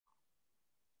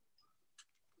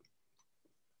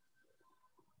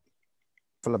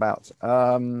about.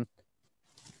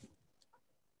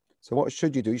 So what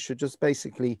should you do? You should just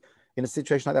basically, in a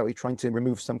situation like that, where you're trying to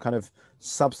remove some kind of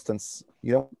substance,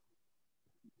 you don't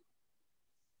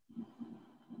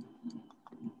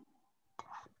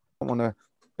want to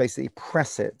basically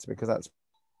press it, because that's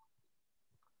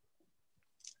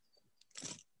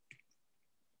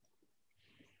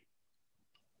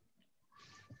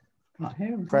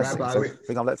pressing. Rabbi, So, for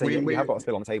example, let's say you have got a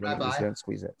spill on the table, Rabbi, and you don't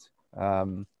squeeze it.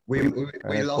 we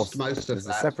of lost course, most of there's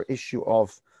that. a separate issue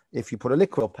of if you put a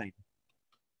liquid paint.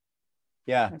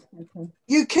 Yeah.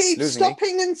 You keep Losing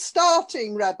stopping and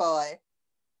starting, Rabbi.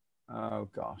 Oh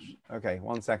gosh. Okay,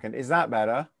 1 second. Is that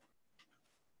better?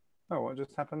 Oh, what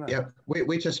just happened there? Yeah,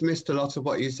 we just missed a lot of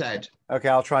what you said. Okay,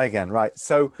 I'll try again. Right.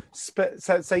 So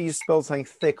say you spilled something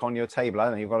thick on your table. I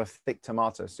don't know, you've got a thick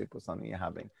tomato soup or something you're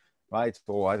having, right?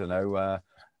 Or I don't know,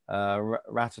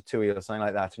 ratatouille or something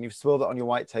like that, and you've spilled it on your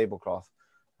white tablecloth,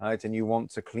 right? And you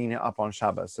want to clean it up on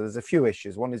Shabbos. So there's a few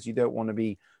issues. One is you don't want to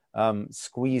be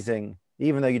squeezing,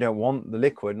 even though you don't want the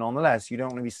liquid, nonetheless, you don't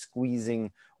want to be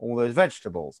squeezing all those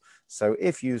vegetables. So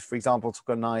if you, for example, took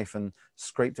a knife and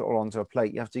scraped it all onto a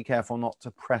plate, you have to be careful not to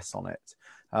press on it.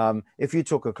 If you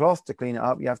took a cloth to clean it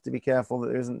up, you have to be careful that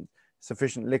there isn't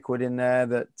sufficient liquid in there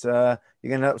that you're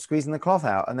going to end up squeezing the cloth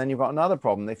out. And then you've got another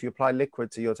problem. If you apply liquid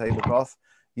to your tablecloth,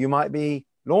 you might be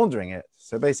laundering it.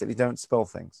 So basically, don't spill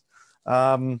things.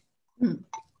 Tell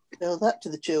that to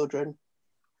the children.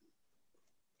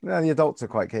 Yeah, the adults are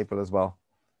quite capable as well.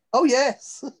 Oh,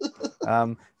 yes.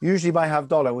 Usually by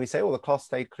Havdalah, we say, oh, the cloth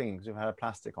stayed clean because we've had a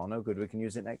plastic on. Oh, good, we can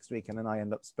use it next week. And then I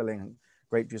end up spilling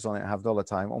grape juice on it at Havdalah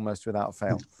time, almost without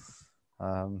fail.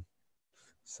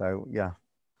 So, yeah.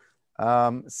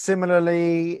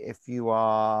 Similarly, if you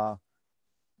are,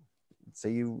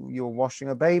 say you're washing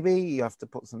a baby, you have to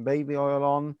put some baby oil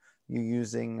on. You're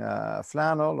using a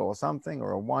flannel or something,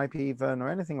 or a wipe even, or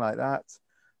anything like that.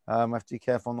 Have to be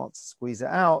careful not to squeeze it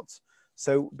out.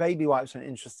 So baby wipes are an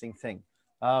interesting thing.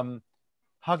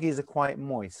 Huggies are quite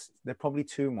moist. They're probably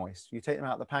too moist. You take them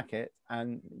out of the packet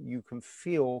and you can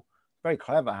feel, very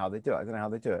clever how they do it. I don't know how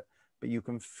they do it, but you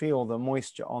can feel the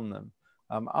moisture on them.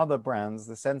 Other brands,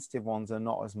 the sensitive ones, are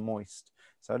not as moist.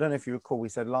 So I don't know if you recall, we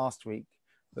said last week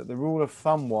that the rule of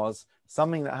thumb was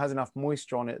something that has enough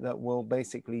moisture on it that will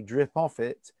basically drip off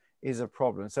it is a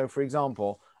problem. So for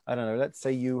example, I don't know, let's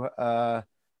say you, I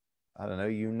don't know,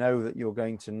 you know that you're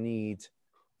going to need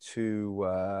to,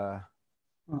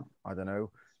 I don't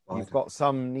know, you've got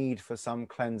some need for some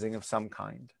cleansing of some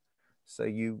kind. So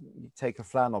you take a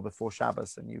flannel before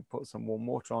Shabbos and you put some warm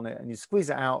water on it and you squeeze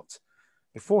it out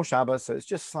before Shabbos, so it's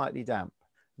just slightly damp,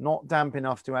 not damp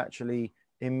enough to actually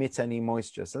emit any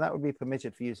moisture. So that would be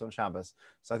permitted for use on Shabbos.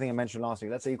 So I think I mentioned last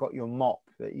week, let's say you've got your mop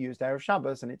that you used Erev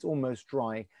Shabbos and it's almost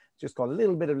dry, just got a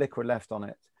little bit of liquid left on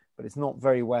it, but it's not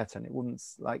very wet and it wouldn't,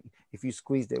 like if you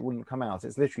squeezed it, it wouldn't come out.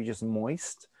 It's literally just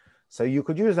moist. So you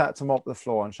could use that to mop the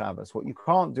floor on Shabbos. What you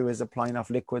can't do is apply enough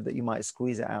liquid that you might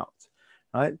squeeze it out.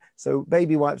 Right? So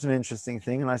baby wipes are an interesting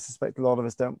thing, and I suspect a lot of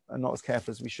us are not as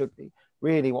careful as we should be.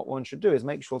 Really, what one should do is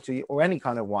make sure to, or any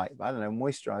kind of wipe, I don't know,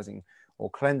 moisturizing or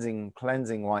cleansing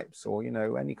wipes, or you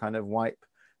know, any kind of wipe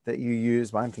that you use.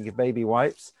 But I'm thinking baby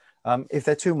wipes. If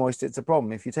they're too moist, it's a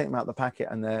problem. If you take them out of the packet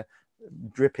and they're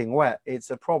dripping wet, it's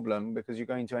a problem because you're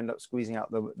going to end up squeezing out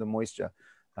the moisture.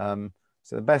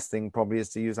 So the best thing probably is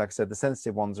to use, like I said, the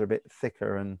sensitive ones are a bit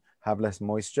thicker and have less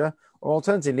moisture, or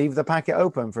alternatively, leave the packet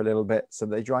open for a little bit so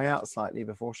they dry out slightly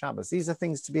before Shabbos. These are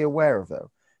things to be aware of, though.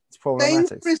 It's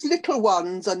problematic. Sainsbury's little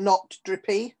ones are not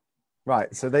drippy.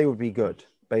 Right, so they would be good,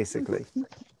 basically.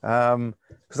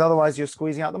 Because otherwise you're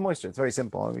squeezing out the moisture. It's very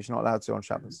simple, which you're not allowed to on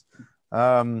Shabbos.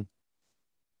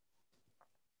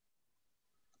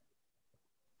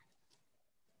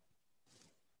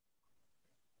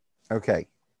 Okay.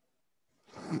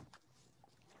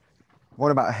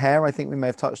 What about hair? I think we may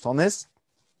have touched on this.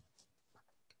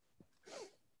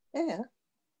 Yeah.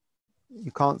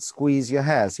 You can't squeeze your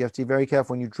hair, so you have to be very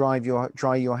careful when you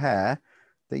dry your hair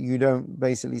that you don't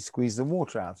basically squeeze the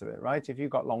water out of it, right? If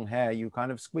you've got long hair, you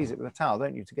kind of squeeze it with a towel,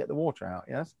 don't you, to get the water out,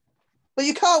 yes? But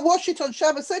you can't wash it on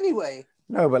Shabbos anyway.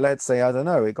 No, but let's say, I don't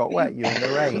know, it got wet, you're in the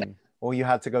rain, or you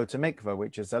had to go to mikveh,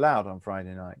 which is allowed on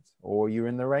Friday night, or you're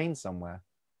in the rain somewhere,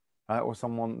 right? Or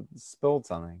someone spilled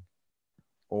something,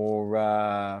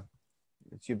 or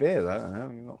it's your beard, I don't know,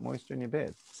 you've got moisture in your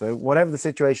beard. So whatever the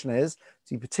situation is,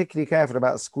 so be particularly careful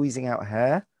about squeezing out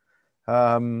hair,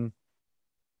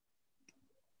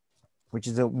 which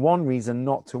is one reason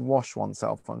not to wash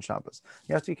oneself on Shabbos.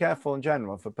 You have to be careful in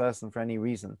general if a person, for any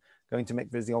reason, going to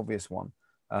mikveh is the obvious one.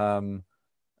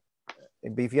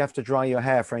 if you have to dry your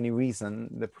hair for any reason,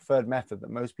 the preferred method that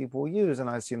most people will use, and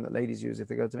I assume that ladies use if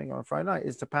they go to drink on a Friday night,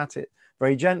 is to pat it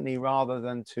very gently rather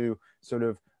than to sort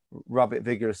of rub it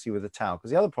vigorously with a towel.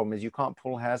 Because the other problem is you can't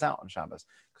pull hairs out on Shabbos,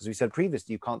 because we said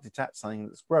previously you can't detach something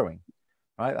that's growing,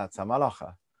 right? That's a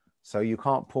malacha. So you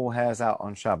can't pull hairs out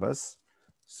on Shabbos.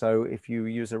 So if you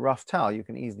use a rough towel, you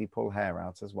can easily pull hair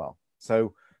out as well.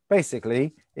 So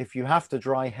basically, if you have to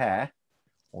dry hair,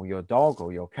 or your dog,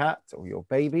 or your cat, or your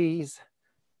baby's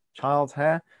child's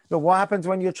hair, look, what happens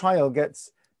when your child gets,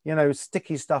 you know,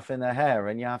 sticky stuff in their hair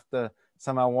and you have to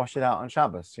somehow wash it out on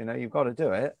Shabbos? You know, you've got to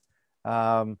do it.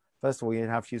 First of all, you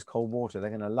have to use cold water. They're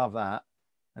going to love that.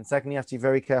 And second, you have to be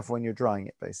very careful when you're drying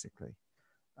it, basically.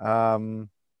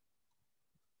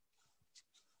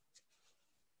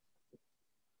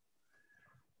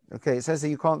 Okay, it says that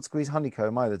you can't squeeze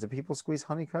honeycomb either. Do people squeeze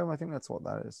honeycomb? I think that's what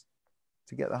that is.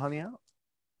 To get the honey out?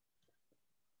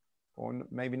 Or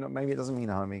maybe not. Maybe it doesn't mean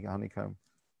honeycomb.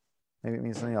 Maybe it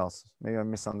means something else. Maybe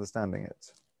I'm misunderstanding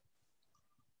it.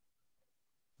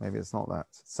 Maybe it's not that.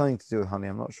 It's something to do with honey.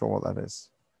 I'm not sure what that is.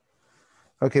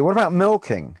 Okay, what about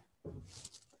milking?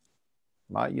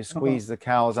 Right, you squeeze the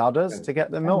cow's udders to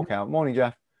get the milk out. Morning,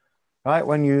 Jeff. Right,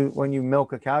 when you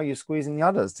milk a cow, you're squeezing the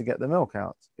udders to get the milk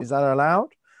out. Is that allowed?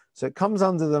 So it comes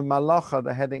under the malacha,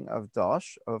 the heading of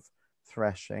dosh, of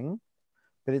threshing,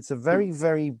 but it's a very,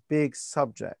 very big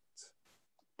subject.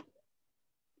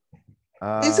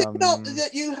 Is it not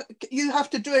that you have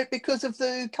to do it because of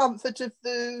the comfort of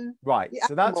the right? The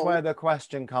so that's animal? where the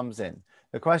question comes in.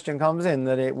 The question comes in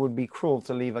that it would be cruel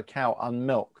to leave a cow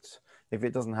unmilked if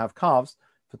it doesn't have calves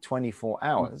for 24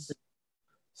 hours.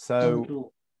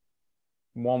 So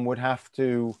one would have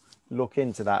to look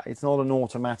into that. It's not an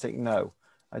automatic no.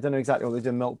 I don't know exactly what they do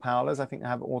in milk powders. I think they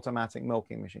have automatic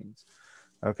milking machines.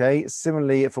 Okay.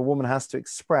 Similarly, if a woman has to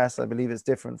express, I believe it's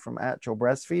different from actual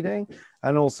breastfeeding.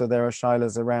 And also there are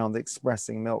shilas around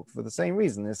expressing milk for the same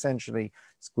reason, essentially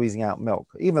squeezing out milk,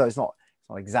 even though it's not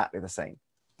exactly the same,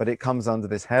 but it comes under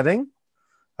this heading.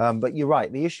 But you're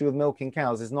right. The issue of milking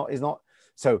cows is not.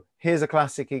 So here's a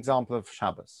classic example of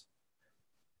Shabbos.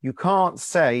 You can't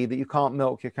say that you can't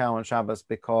milk your cow on Shabbos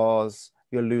because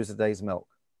you'll lose a day's milk.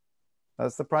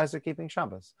 That's the price of keeping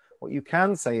Shabbos. What you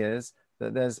can say is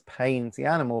that there's pain to the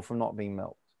animal from not being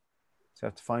milked. So you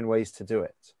have to find ways to do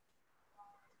it.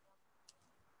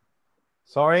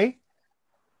 Sorry?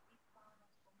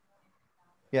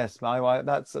 Yes,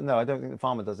 that's no, I don't think the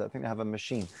farmer does it. I think they have a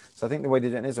machine. So I think the way they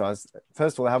do it in Israel is,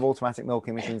 first of all, they have automatic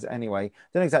milking machines anyway.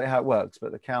 Don't know exactly how it works,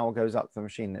 but the cow goes up to the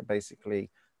machine. It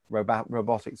basically,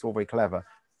 robotics, all very clever,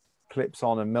 clips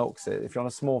on and milks it. If you're on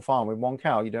a small farm with one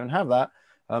cow, you don't have that.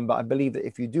 But I believe that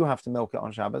if you do have to milk it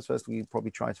on Shabbos, first of all, you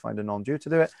probably try to find a non-Jew to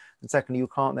do it. And secondly, you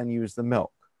can't then use the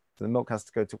milk. So the milk has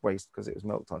to go to waste because it was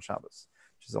milked on Shabbos,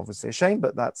 which is obviously a shame,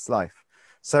 but that's life.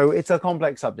 So it's a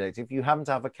complex subject. If you happen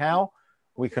to have a cow,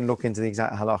 we can look into the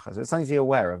exact halacha. So it's something to be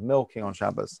aware of. Milking on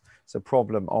Shabbos. It's a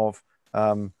problem of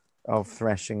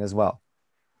threshing as well.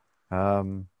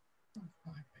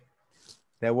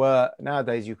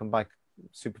 Nowadays you can buy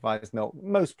supervised milk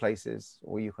most places,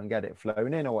 or you can get it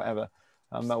flown in or whatever.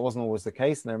 That wasn't always the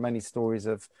case, and there are many stories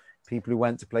of people who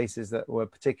went to places that were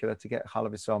particular to get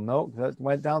Chalav Yisrael milk that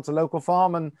went down to local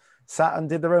farm and sat and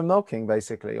did their own milking,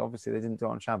 basically. Obviously, they didn't do it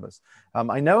on Shabbos.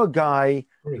 I know a guy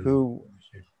who,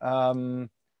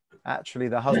 actually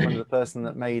the husband of the person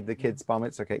that made the kids' bar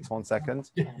mitzvah cakes, one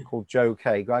second, called Joe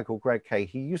Kay, a guy called Greg Kay.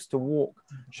 He used to walk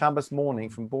Shabbos morning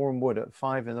from Boreham Wood at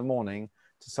 5 in the morning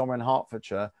to somewhere in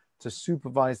Hertfordshire to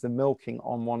supervise the milking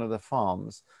on one of the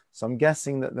farms. So I'm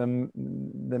guessing that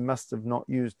they must have not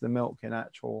used the milk in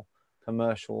actual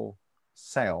commercial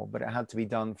sale, but it had to be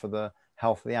done for the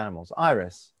health of the animals.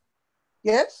 Iris?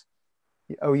 Yes?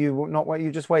 Oh,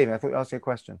 you just waving. I thought you asked you a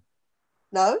question.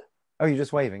 No? Oh, you're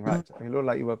just waving, right. You look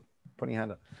like you were putting your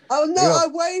hand up. Oh, no, I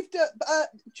waved at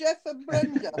Jeff and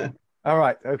Brenda. All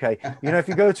right, okay. You know, if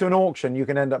you go to an auction, you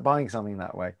can end up buying something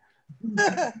that way.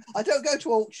 I don't go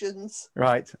to auctions.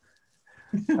 Right.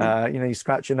 You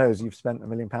scratch your nose, you've spent £1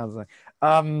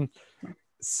 million.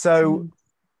 So,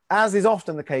 as is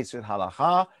often the case with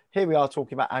halacha, here we are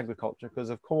talking about agriculture because,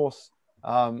 of course,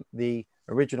 the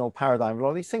original paradigm of a lot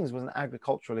of these things was an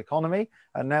agricultural economy.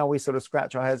 And now we sort of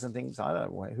scratch our heads and think, I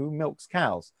don't know, who milks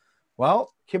cows?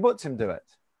 Well, kibbutzim do it,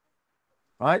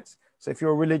 right? So if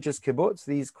you're a religious kibbutz,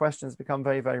 these questions become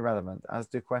very, very relevant, as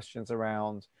do questions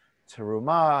around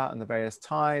terumah and the various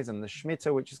tithes and the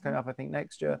shmita, which is coming up, I think,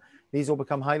 next year. These all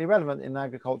become highly relevant in the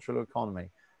agricultural economy.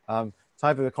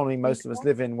 Type of economy most of us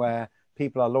live in, where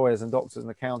people are lawyers and doctors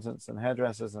and accountants and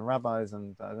hairdressers and rabbis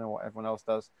and I don't know what everyone else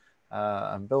does.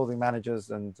 and building managers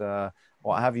and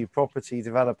what have you, property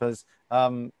developers,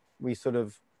 we're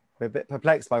a bit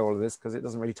perplexed by all of this because it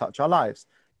doesn't really touch our lives.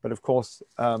 But of course,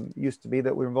 used to be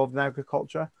that we're involved in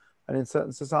agriculture, and in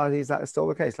certain societies that is still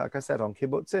the case. Like I said, on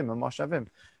kibbutzim and moshavim,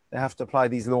 they have to apply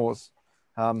these laws.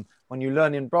 When you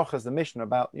learn in brachas, the Mishnah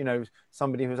about,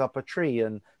 somebody who's up a tree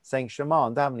and saying Shema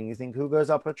and davening, you think, who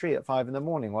goes up a tree at 5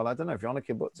 a.m? Well, I don't know. If you're on a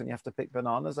kibbutz and you have to pick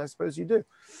bananas, I suppose you do.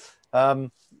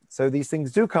 So these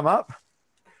things do come up.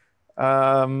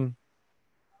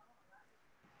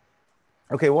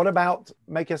 Okay, what about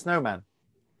make a snowman?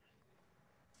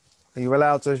 Are you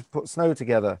allowed to put snow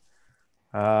together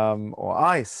or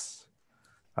ice?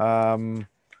 So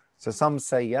some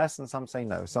say yes and some say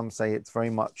no. Some say it's very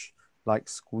much like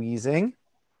squeezing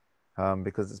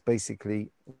because it's basically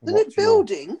Isn't it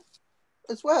building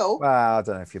as well? Well, I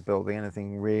don't know if you're building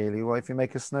anything really. Well, if you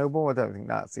make a snowball, I don't think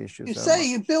that's the issue. You say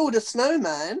you build a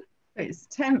snowman. It's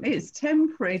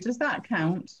temporary. Does that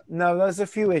count? No, there's a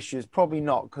few issues. Probably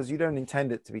not, because you don't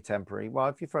intend it to be temporary. Well,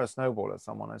 if you throw a snowball at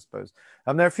someone, I suppose.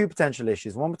 There are a few potential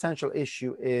issues. One potential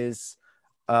issue is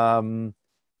the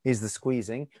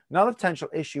squeezing. Another potential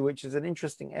issue, which is an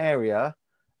interesting area,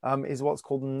 is what's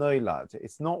called noilad.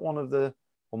 It's not one of the,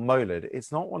 or molid.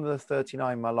 It's not one of the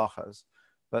 39 malachas,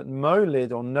 but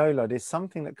molid or nolad is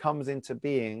something that comes into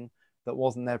being that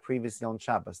wasn't there previously on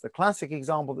Shabbos. The classic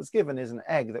example that's given is an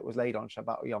egg that was laid on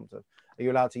Shabbat or Yom Tov. Are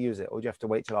you allowed to use it, or do you have to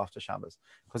wait till after Shabbos?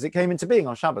 Because it came into being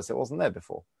on Shabbos. It wasn't there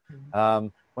before.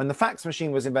 When the fax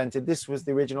machine was invented, this was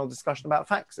the original discussion about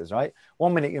faxes, right?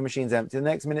 1 minute your machine's empty, the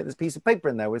next minute there's a piece of paper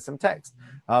in there with some text.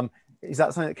 Is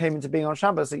that something that came into being on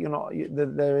Shabbos that you're not?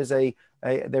 There is a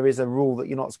rule that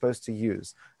you're not supposed to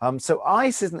use. So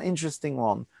ice is an interesting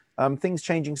one. Things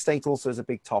changing state also is a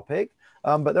big topic.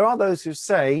 But there are those who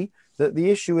say that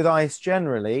the issue with ice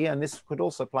generally, and this could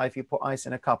also apply if you put ice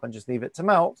in a cup and just leave it to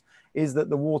melt, is that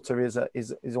the water is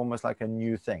almost like a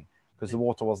new thing, because the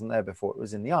water wasn't there before. It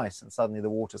was in the ice, and suddenly the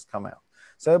water's come out.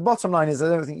 So bottom line is, I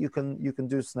don't think you can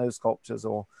do snow sculptures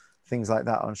or things like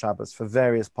that on Shabbos for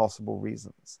various possible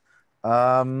reasons.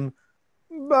 But Can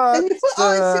you put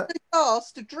ice in the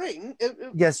glass to drink?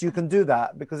 Yes, you can do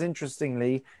that, because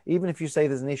interestingly, even if you say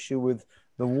there's an issue with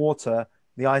the water,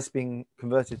 the ice being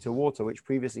converted to water, which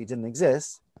previously didn't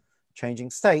exist, changing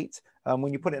state,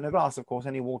 when you put it in a glass, of course,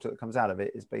 any water that comes out of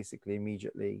it is basically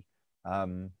immediately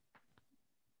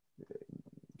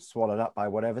swallowed up by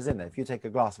whatever's in there. If you take a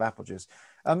glass of apple juice,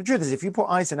 the truth is, if you put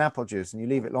ice in apple juice and you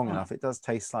leave it long enough, it does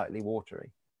taste slightly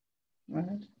watery.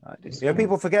 Right.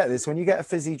 People forget this. When you get a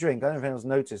fizzy drink, I don't know if anyone's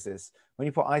noticed this, when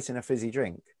you put ice in a fizzy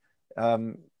drink,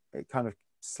 it kind of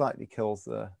slightly kills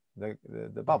the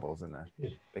bubbles in there,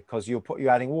 because you're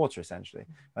adding water essentially.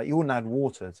 Like, you wouldn't add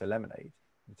water to lemonade.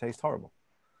 It tastes horrible.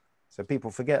 So people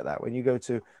forget that when you go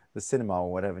to the cinema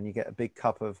or whatever and you get a big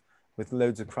cup with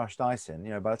loads of crushed ice in,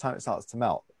 by the time it starts to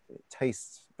melt, it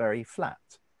tastes very flat.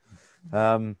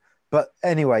 But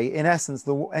anyway, in essence,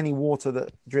 any water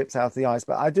that drips out of the ice.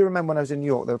 But I do remember when I was in New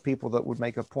York, there were people that would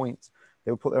make a point.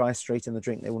 They would put their ice straight in the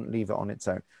drink. They wouldn't leave it on its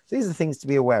own. So these are things to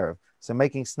be aware of. So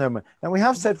making snowmen. Now, we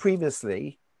have said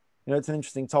previously, it's an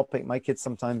interesting topic. My kids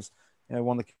sometimes,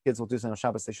 one of the kids will do something on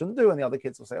Shabbos they shouldn't do, and the other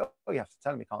kids will say, oh, you have to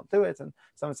tell them you can't do it. And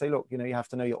someone say, look, you have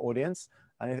to know your audience.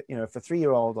 And if a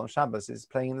 3-year-old on Shabbos is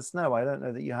playing in the snow, I don't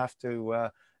know that you have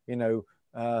to,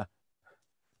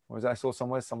 I saw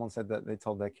somewhere someone said that they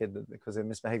told their kid that because they're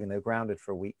misbehaving, they're grounded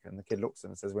for a week, and the kid looks at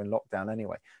them and says, we're in lockdown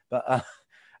anyway. But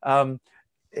I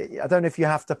don't know if you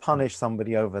have to punish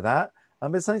somebody over that.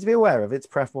 But it's something to be aware of. It's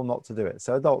preferable not to do it.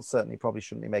 So adults certainly probably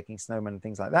shouldn't be making snowmen and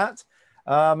things like that.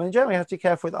 And generally you have to be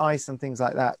careful with ice and things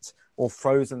like that, or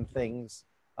frozen things,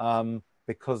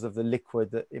 because of the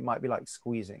liquid, that it might be like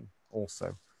squeezing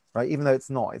also, right? Even though it's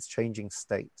not, it's changing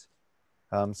state.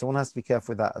 So one has to be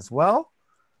careful with that as well.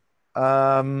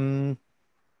 Okay,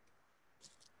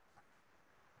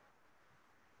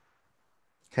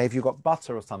 if you've got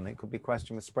butter or something, it could be a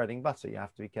question with spreading butter. You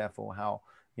have to be careful how,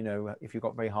 if you've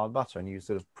got very hard butter and you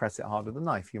sort of press it hard with a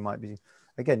knife, you might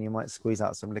squeeze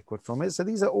out some liquid from it. So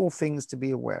these are all things to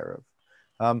be aware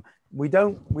of. We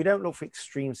don't look for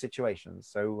extreme situations.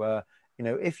 So,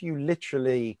 if you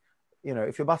literally,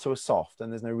 if your butter was soft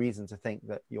and there's no reason to think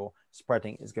that your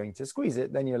spreading is going to squeeze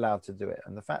it, then you're allowed to do it.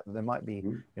 And the fact that there might be,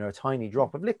 a tiny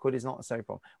drop of liquid is not necessarily a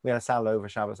problem. We had a salad over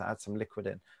Shabbos that had some liquid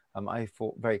in. I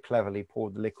thought very cleverly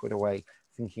poured the liquid away,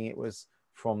 thinking it was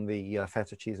from the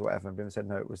feta cheese or whatever. And Bim said,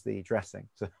 no, it was the dressing.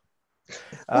 So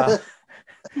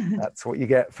that's what you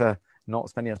get for not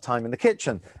spending enough time in the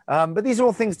kitchen. But these are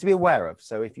all things to be aware of.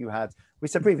 So if we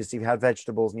said previously, if you had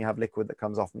vegetables and you have liquid that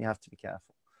comes off, and you have to be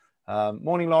careful.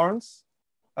 Morning, Lawrence.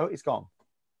 Oh, it's gone.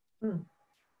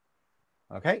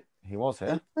 Okay, he was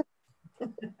here.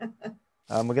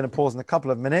 We're going to pause in a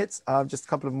couple of minutes. Just a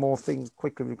couple of more things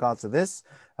quickly with regard to this.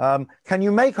 Can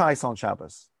you make ice on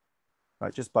Shabbos?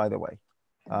 Right, just by the way.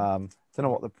 Don't know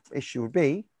what the issue would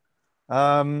be.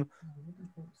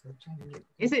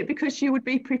 Is it because you would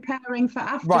be preparing for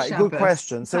after Right, Shabbos? good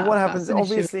question. So what happens, That's an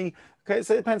issue. obviously, okay,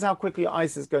 so it depends how quickly your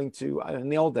ice is going to, in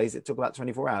the old days, it took about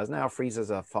 24 hours. Now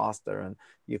freezers are faster and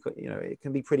you could, you know, it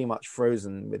can be pretty much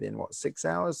frozen within, what, 6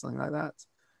 hours, something like that.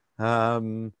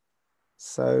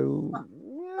 So,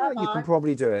 yeah, you can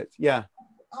probably do it. Yeah.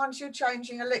 Aren't you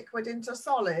changing a liquid into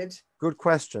solid? Good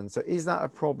question. So is that a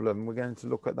problem? We're going to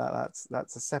look at that.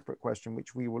 That's a separate question,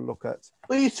 which we will look at.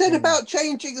 Well, you said about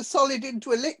changing a solid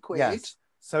into a liquid. Yes.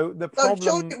 So the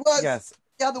problem, it works yes,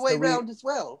 the other way round as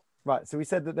well. Right. So we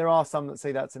said that there are some that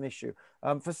say that's an issue.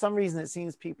 For some reason, it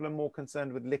seems people are more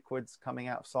concerned with liquids coming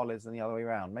out of solids than the other way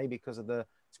around. Maybe because of the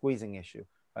squeezing issue.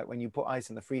 Right? When you put ice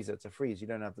in the freezer to freeze, you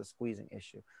don't have the squeezing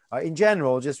issue. In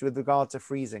general, just with regard to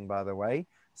freezing, by the way,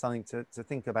 something to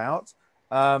think about,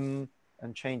 and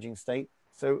changing state.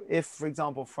 So if, for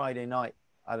example, Friday night,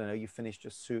 I don't know, you finished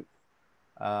your soup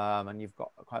and you've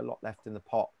got quite a lot left in the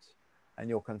pot and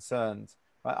you're concerned,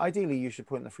 right? Ideally, you should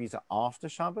put it in the freezer after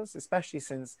Shabbos, especially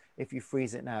since if you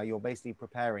freeze it now, you're basically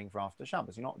preparing for after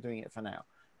Shabbos. You're not doing it for now.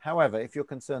 However, if you're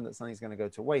concerned that something's going to go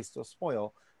to waste or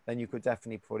spoil, then you could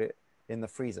definitely put it in the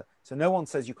freezer. So no one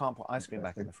says you can't put ice cream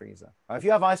back in the freezer. Right? If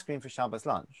you have ice cream for Shabbos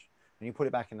lunch, and you put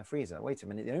it back in the freezer. Wait a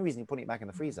minute. The only reason you're putting it back in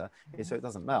the freezer is so it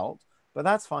doesn't melt, but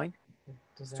that's fine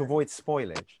to avoid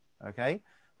spoilage. Okay.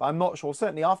 But I'm not sure.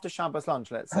 Certainly after Shabbos lunch,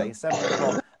 let's say 7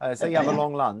 o'clock, say you have a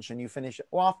long lunch and you finish,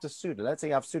 or after Suda, let's say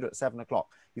you have Suda at 7 o'clock,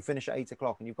 you finish at 8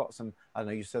 o'clock and you've got some, I don't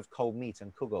know, you serve cold meat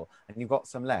and kugel and you've got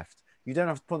some left. You don't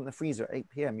have to put it in the freezer at 8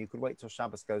 p.m. You could wait till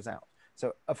Shabbos goes out.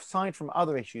 So aside from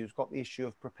other issues, you've got the issue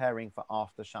of preparing for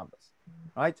after Shabbos,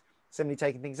 right? Simply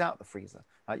taking things out the freezer.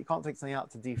 You can't take something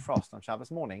out to defrost on Shabbos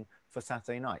morning for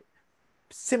Saturday night,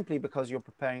 simply because you're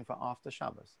preparing for after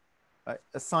Shabbos, right?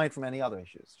 Aside from any other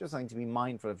issues, just something to be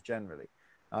mindful of generally.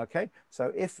 Okay,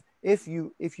 so if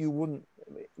you wouldn't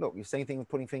look, you're same thing with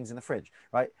putting things in the fridge,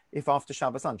 right? If after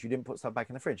Shabbos lunch you didn't put stuff back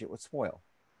in the fridge, it would spoil,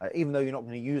 even though you're not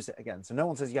going to use it again. So no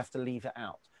one says you have to leave it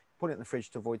out. Put it in the fridge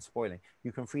to avoid spoiling.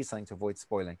 You can freeze something to avoid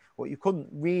spoiling. What you couldn't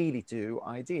really do,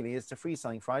 ideally, is to freeze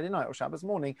something Friday night or Shabbos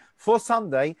morning for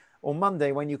Sunday or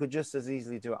Monday when you could just as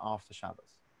easily do it after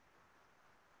Shabbos.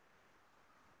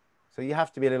 So you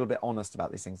have to be a little bit honest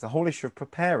about these things. The whole issue of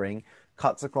preparing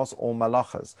cuts across all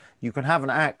malachas. You can have an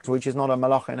act which is not a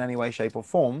malacha in any way, shape, or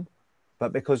form,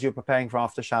 but because you're preparing for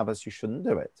after Shabbos, you shouldn't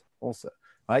do it also,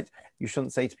 right? You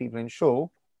shouldn't say to people in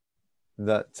shul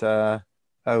that...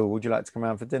 oh, would you like to come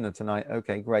around for dinner tonight?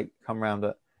 Okay, great. Come round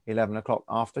at 11 o'clock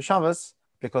after Shabbos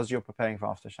because you're preparing for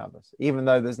after Shabbos, even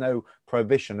though there's no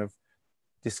prohibition of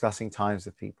discussing times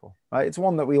with people, right? It's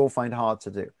one that we all find hard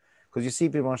to do because you see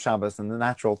people on Shabbos and the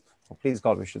natural, well, please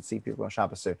God, we should see people on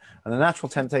Shabbos soon. And the natural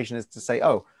temptation is to say,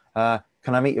 oh,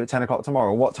 can I meet you at 10 o'clock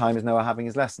tomorrow? What time is Noah having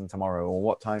his lesson tomorrow? Or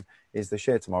what time is the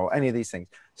shiur tomorrow? Any of these things.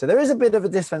 So there is a bit of a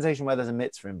dispensation where there's a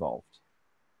mitzvah involved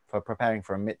for preparing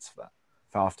for a mitzvah.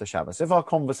 For after Shabbos. If our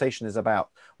conversation is about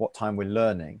what time we're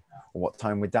learning or what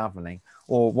time we're davening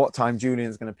or what time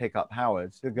Julian's going to pick up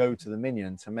Howard to go to the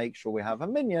minyan to make sure we have a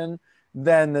minyan,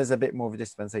 then there's a bit more of a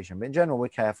dispensation. But in general, we're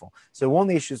careful. So one of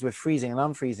the issues with freezing and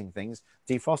unfreezing things,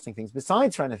 defrosting things,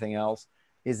 besides for anything else,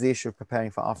 is the issue of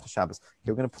preparing for after Shabbos.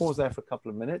 Okay, we're going to pause there for a couple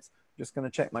of minutes. I'm just going to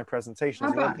check my presentation.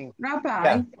 Rabbi,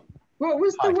 Yeah. What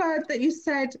was the word that you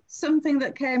said, something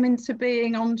that came into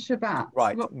being on Shabbat?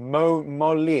 Right,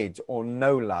 molid or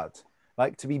nolad,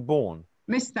 like to be born.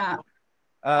 Missed that.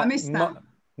 I missed that.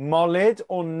 Molid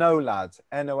or nolad,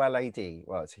 N-O-L-A-D.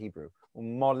 Well, it's Hebrew. Or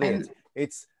molid.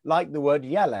 It's like the word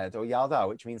yeled or yalda,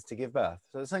 which means to give birth.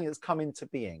 So it's something that's come into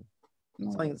being,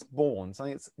 something that's born,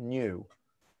 something that's new.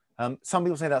 Some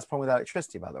people say that's a problem with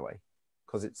electricity, by the way,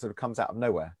 because it sort of comes out of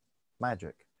nowhere.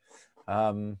 Magic.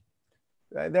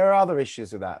 There are other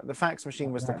issues with that. The fax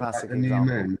machine was the classic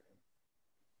example. Moon.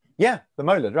 Yeah, the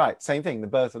molad, right. Same thing, the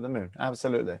birth of the moon.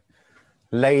 Absolutely.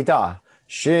 Leida.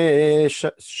 Shiur,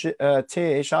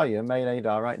 May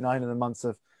Leida, right? 9 of the months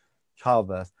of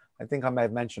childbirth. I think I may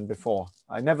have mentioned before.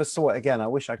 I never saw it again. I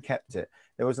wish I kept it.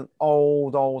 There was an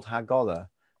old Haggadah. It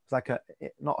was like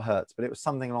not Hertz, but it was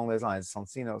something along those lines.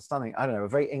 Sonsino, stunning. I don't know, a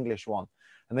very English one.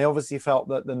 And they obviously felt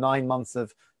that the 9 months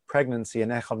of pregnancy in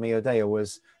Echad Miodea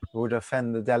would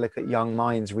offend the delicate young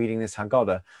minds reading this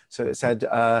Haggadah. So it said,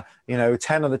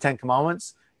 10 of the 10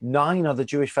 commandments, 9 are the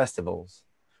Jewish festivals.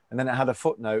 And then it had a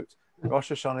footnote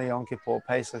Rosh Hashanah, Yom Kippur,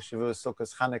 Pesach, Shavuot,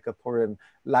 Sukkot, Hanukkah, Purim,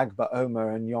 Lag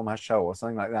BaOmer, and Yom HaShoah, or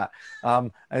something like that.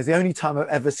 And it's the only time I've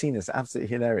ever seen this.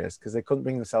 Absolutely hilarious, because they couldn't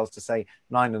bring themselves to say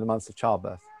 9 of the months of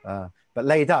childbirth. But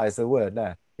Leida is the word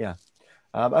there. Yeah.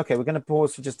 Okay, we're going to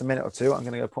pause for just a minute or two. I'm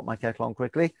going to go put my kettle on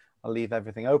quickly. I'll leave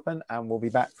everything open, and we'll be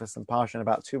back for some Parsha in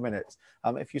about 2 minutes.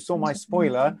 If you saw my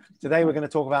spoiler, today we're going to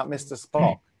talk about Mr.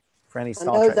 Spock. For any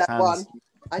Star Trek fans,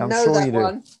 I know sure that you do.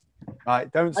 one. All right,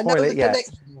 don't spoil it yet.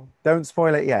 Don't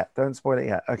spoil it yet. Don't spoil it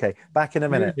yet. Okay, back in a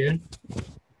minute.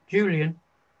 Julian.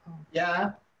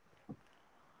 Yeah.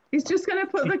 He's just going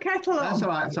to put the kettle on. That's all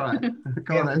right. It's all right.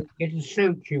 Go on then. Get a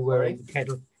suit you wearing, the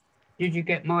kettle. Did you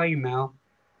get my email?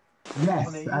 Yes.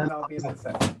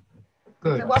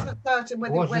 Good. I wasn't certain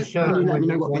whether it Wasn't went certain Can you through. let me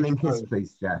know whether what the it link went is, through.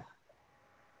 please, Jeff?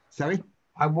 Sorry?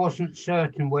 I wasn't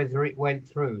certain whether it went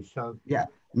through, so. Yeah.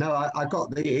 No, I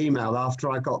got the email after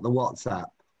I got the WhatsApp.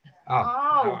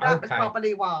 Oh, that was okay.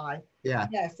 probably why. Yeah.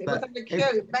 Yes, it But was on the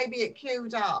queue. Maybe it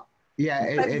queued up. Yeah,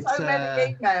 There's it's so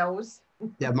many emails.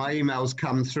 yeah, my emails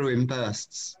come through in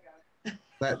bursts.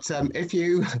 But if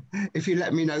you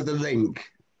let me know the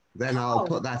link, then I'll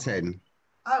put that in.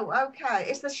 Oh, okay.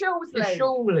 It's the Shaw's The link.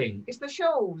 shawl link. It's the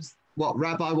Shaw's. What,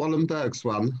 Rabbi Wallenberg's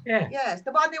one? Yeah. Yes,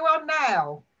 the one you're on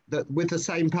now. With the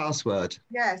same password?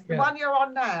 Yes, the Yeah. one you're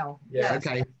on now. Yeah. Yes.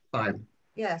 Okay, fine.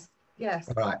 Yes, yes.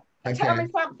 All right. And Okay. tell me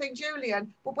something,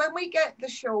 Julian. But when we get the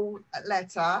Shaw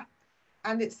letter,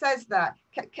 and it says that,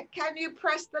 can you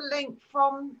press the link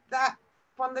from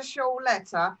the Shaw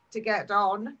letter to get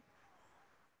on?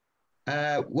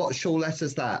 What Shaw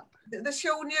letter's that? The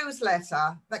Shaw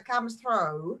newsletter that comes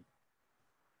through.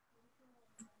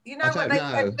 You know I what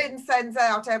don't know. Lynn sends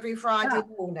out every Friday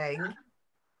morning?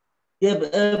 Yeah,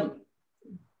 but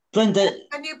Brenda,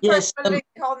 Can you yes, press the link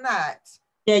on that?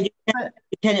 yeah, you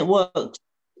can. It works.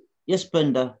 Yes,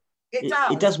 Brenda. It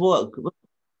does. It does work.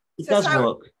 It So- does so-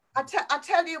 work. I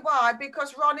tell you why,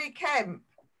 because Ronnie Kemp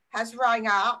has rang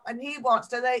up and he wants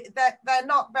to, they're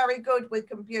not very good with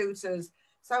computers.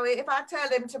 So if I tell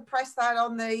him to press that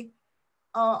on the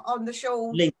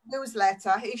Shaw Link.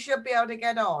 newsletter, he should be able to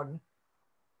get on.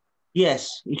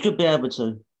 Yes, you should be able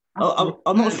to.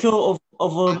 I'm not sure of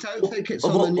I don't think it's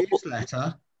on the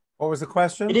newsletter. What was the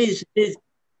question? It is. It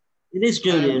is,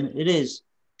 Julian. It is.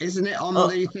 Isn't it on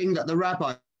the thing that the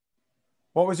rabbi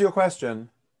What was your question?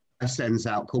 sends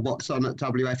out called What's On at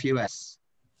WFUS?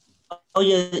 Oh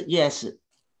yeah. Yes.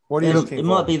 What are you looking It for?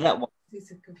 might be that one. This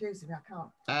is confusing me,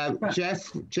 I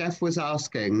can't. Jeff was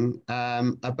asking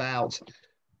about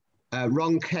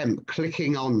Ron Kemp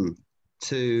clicking on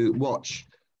to watch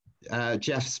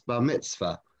Jeff's bar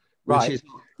mitzvah, Right.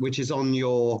 which is on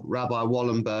your Rabbi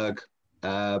Wallenberg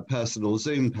personal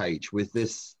Zoom page with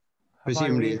this,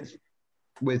 presumably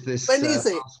with this When is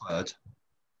it? password.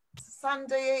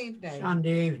 Sunday evening.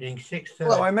 Sunday evening, 6:30.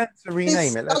 Well, I meant to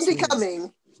rename it. Is Sunday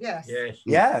coming? Yes. Yes.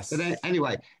 Yes. But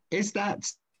anyway, is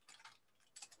that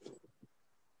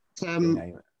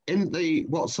Rename it. in the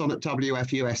What's On at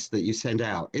WFUS that you send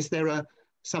out? Is there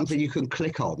something you can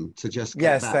click on to just get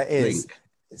Yes, that there is. link?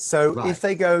 So Right. if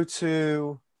they go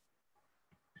to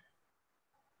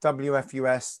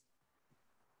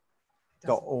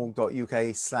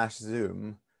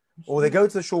wfus.org.uk/Zoom, or they go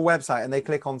to the Shaw website and they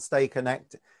click on Stay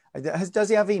Connected. Does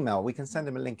he have email? We can send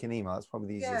him a link in email. That's probably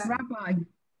the easiest. Yeah.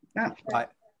 Rabbi. Right.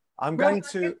 I'm going Well,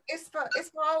 to. It's for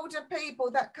older people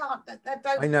that can't, that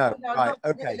don't. I know. Right. Not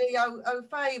Okay. really au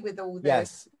fait with all this.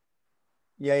 Yes.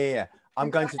 Yeah. I'm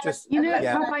going to just. You know,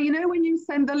 Yeah. Rabbi, you know when you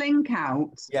send the link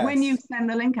out, when you Yes. send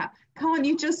the link out, can't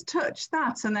you just touch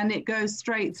that and then it goes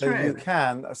straight So through? you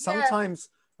can sometimes.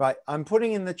 Right, I'm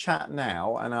putting in the chat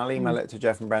now, and I'll email it to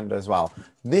Jeff and Brenda as well.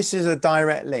 This is a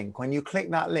direct link. When you click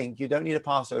that link, you don't need a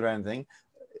password or anything.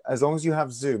 As long as you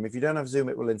have Zoom. If you don't have Zoom,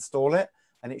 it will install it,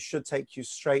 and it should take you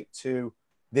straight to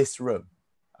this room.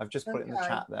 I've just put it in the Okay.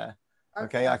 chat there.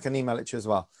 Okay, I can email it to you as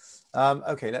well.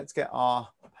 Okay, let's get our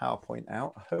PowerPoint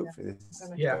out. Hopefully this.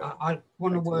 Yeah, I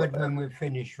want a word when we're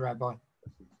finished, Rabbi.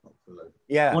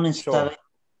 Yeah, Morning, sure. Stanley.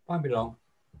 Won't be long.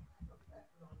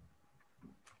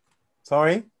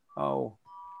 Sorry? Oh,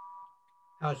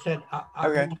 I said I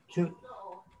Okay. want to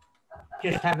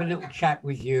just have a little chat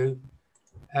with you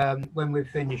when we're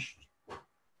finished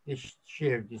this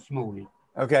shiur this morning.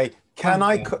 okay. Can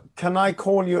I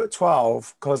call you at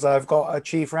 12? Because I've got a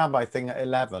chief rabbi thing at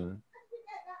 11.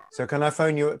 So can I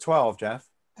phone you at 12, Jeff?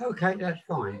 Okay, that's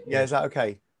fine. Yeah, is that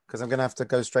okay? Because I'm going to have to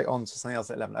go straight on to something else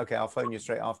at 11. Okay, I'll phone you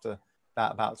straight after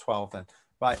that, about 12 then.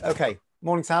 Right, okay.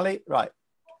 Morning, Sally. Right.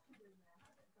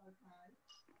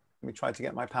 Let me try to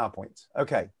get my PowerPoint.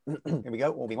 Okay, here we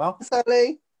go. All being well.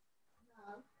 Sally?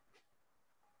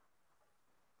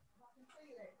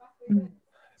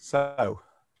 So,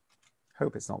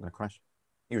 hope it's not going to crash.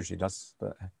 Usually does,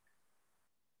 but.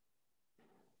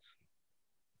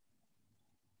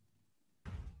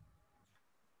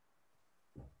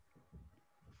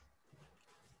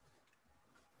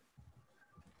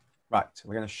 Right,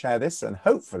 we're going to share this and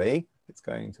hopefully it's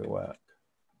going to work.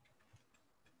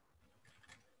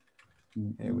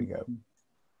 Here we go.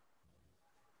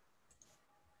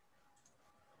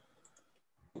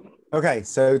 Okay,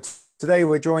 so today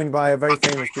we're joined by a very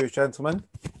famous Jewish gentleman.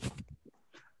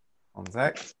 One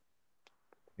sec.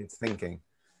 It's thinking.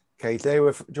 Okay, today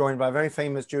we're joined by a very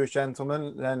famous Jewish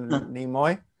gentleman, Len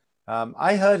Nimoy.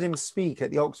 I heard him speak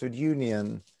at the Oxford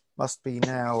Union, must be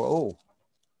now,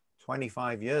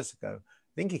 25 years ago.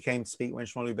 I think he came to speak when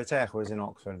Shmuley Batech was in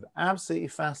Oxford. Absolutely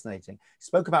fascinating. He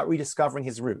spoke about rediscovering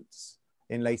his roots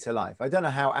in later life. I don't know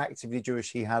how actively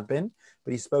Jewish he had been,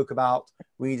 but he spoke about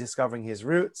rediscovering his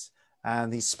roots,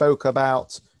 and he spoke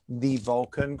about the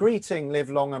Vulcan greeting, live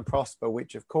long and prosper,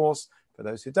 which of course, for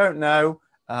those who don't know,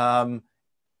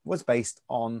 was based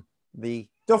on the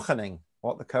duchening,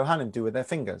 what the Kohanim do with their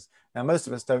fingers. Now, most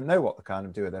of us don't know what the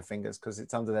Kohanim do with their fingers because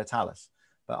it's under their talus.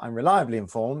 But I'm reliably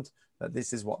informed that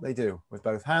this is what they do with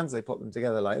both hands. They put them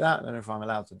together like that. I don't know if I'm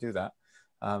allowed to do that.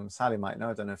 Sally might know.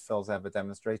 I don't know if Phil's ever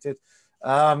demonstrated.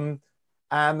 And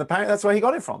apparently that's where he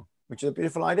got it from, which is a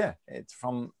beautiful idea. It's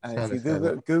from, if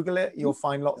you Google it, you'll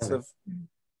find lots of...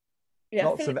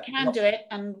 Yeah, Philip can do it.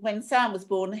 And when Sam was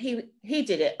born, he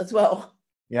did it as well.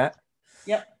 Yeah.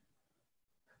 Yep.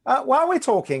 While we're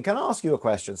talking, can I ask you a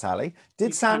question, Sally?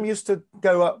 Did Sam used to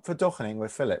go up for duchening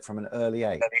with Philip from an early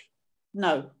age?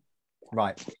 No.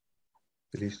 Right.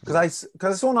 Because I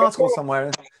saw an article somewhere,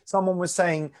 and someone was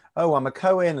saying, "Oh, I'm a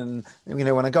Cohen, and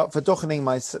when I got for duchening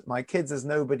my kids, there's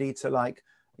nobody to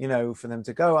for them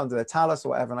to go under their talus or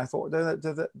whatever." And I thought, do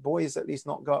the boys at least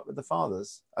not go up with the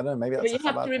fathers? I don't know. Maybe that's. But you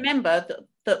have to remember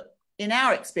that in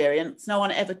our experience, no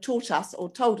one ever taught us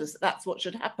or told us that that's what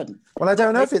should happen. Well, I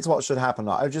don't know if it's what should happen.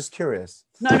 I'm just curious.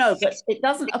 No, but it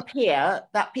doesn't appear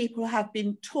that people have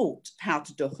been taught how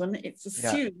to duchen. It's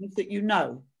assumed that you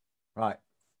know. Right.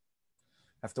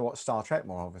 Have to watch Star Trek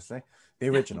more, obviously, the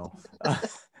original.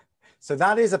 So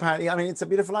that is apparently, it's a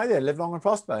beautiful idea. Live long and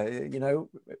prosper.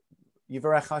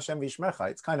 Yivarech Hashem v'yishmecha.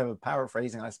 It's kind of a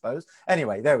paraphrasing, I suppose.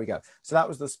 Anyway, there we go. So that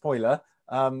was the spoiler.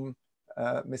 Mr.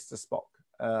 Spock.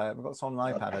 We've got this on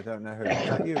an iPad. I don't know who. Is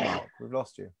that you, Mark? We've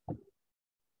lost you.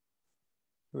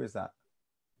 Who is that?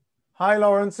 Hi,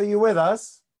 Lawrence. Are you with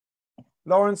us?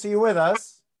 Lawrence, are you with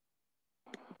us?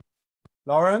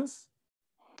 Lawrence?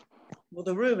 Well,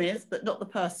 the room is, but not the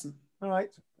person. All right.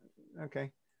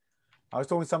 Okay. I was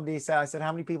talking to somebody, I said,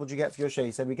 how many people do you get for your show?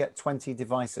 He said, we get 20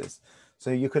 devices. So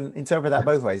you can interpret that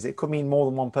both ways. It could mean more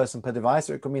than one person per device,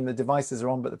 or it could mean the devices are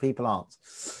on, but the people aren't.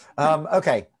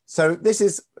 Okay. So this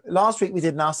is, last week we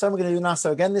did Nasa. We're going to do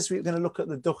Nasa again. This week we're going to look at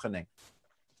the duchening.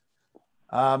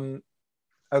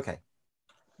 Okay.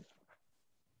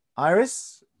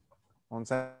 Iris, 1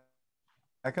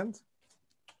 second.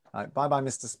 All right, bye-bye,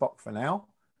 Mr. Spock, for now.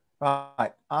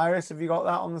 Right, Iris, have you got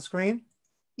that on the screen?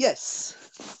 Yes.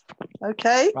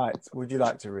 Okay. Right, would you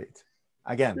like to read?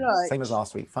 Again, same as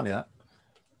last week. Funny that.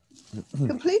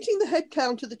 Completing the head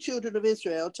count of the children of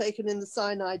Israel taken in the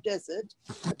Sinai desert,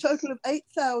 a total of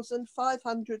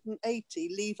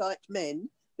 8,580 Levite men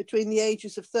between the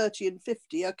ages of 30 and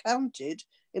 50 are counted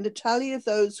in the tally of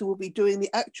those who will be doing the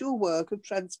actual work of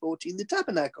transporting the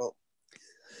tabernacle.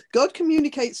 God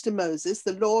communicates to Moses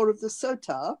the law of the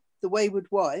Sotar, the wayward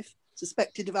wife,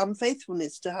 suspected of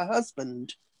unfaithfulness to her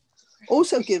husband.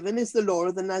 Also given is the law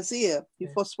of the Nazir, who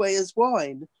forswears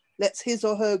wine, lets his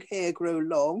or her hair grow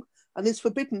long, and is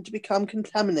forbidden to become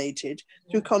contaminated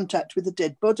through contact with a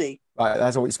dead body. Right,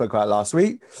 that's what we spoke about last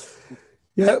week.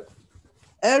 Yep.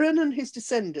 Aaron and his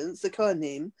descendants, the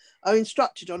Kohanim, are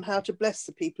instructed on how to bless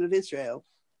the people of Israel.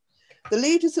 The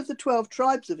leaders of the 12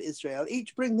 tribes of Israel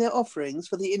each bring their offerings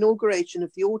for the inauguration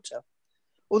of the altar.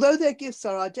 Although their gifts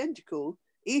are identical,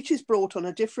 each is brought on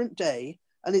a different day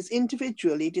and is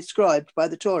individually described by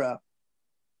the Torah.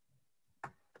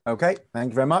 Okay,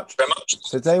 thank you very much.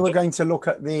 So today we're going to look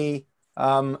at the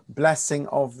blessing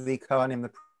of the Kohanim, the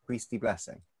priestly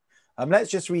blessing. Let's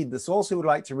just read the source. Who would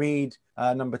like to read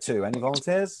number 2? Any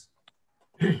volunteers?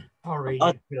 I'll read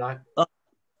it if you like.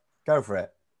 Go for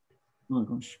it.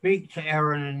 Speak to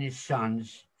Aaron and his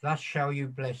sons. Thus shall you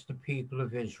bless the people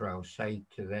of Israel. Say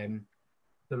to them,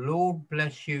 the Lord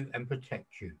bless you and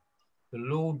protect you. The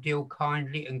Lord deal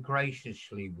kindly and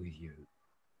graciously with you.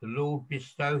 The Lord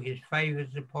bestow his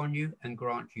favors upon you and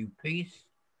grant you peace.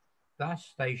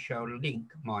 Thus they shall link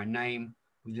my name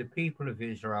with the people of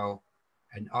Israel,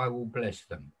 and I will bless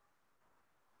them.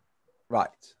 Right.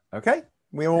 Okay.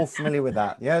 We're all familiar with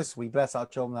that. Yes, we bless our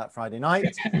children that Friday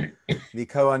night. The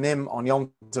Kohanim on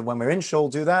Yom Tov, when we're in Shul,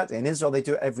 do that. In Israel, they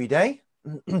do it every day,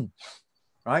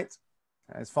 right?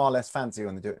 It's far less fancy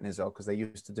when they do it in Israel because they're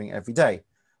used to doing it every day.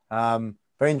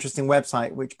 Very interesting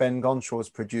website which Ben Gonshaw has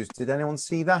produced. Did anyone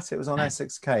see that? It was on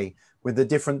SXK with the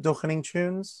different duchening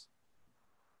tunes.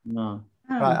 No.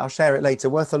 Right, I'll share it later.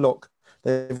 Worth a look.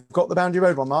 They've got the Boundary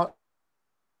Road one, Mark,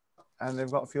 and they've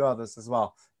got a few others as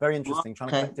well. Very interesting,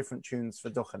 trying to collect different tunes for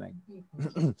duchening.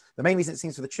 The main reason it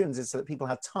seems for the tunes is so that people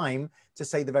have time to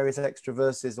say the various extra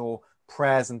verses or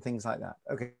prayers and things like that.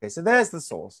 Okay, so there's the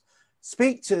source.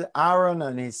 Speak to Aaron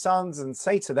and his sons and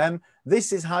say to them,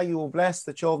 this is how you will bless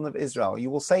the children of Israel. You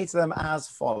will say to them as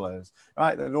follows,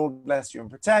 right? The Lord bless you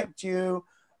and protect you.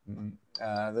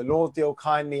 The Lord deal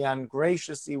kindly and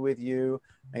graciously with you.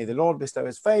 May the Lord bestow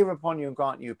his favor upon you and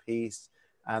grant you peace.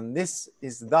 And this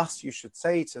is thus you should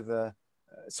say to the,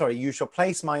 you shall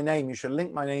place my name, you shall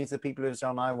link my name to the people of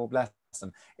Israel and I will bless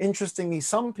them. Interestingly,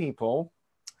 some people,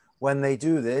 when they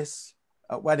do this,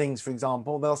 at weddings, for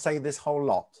example, they'll say this whole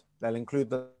lot. They'll include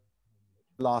the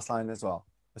last line as well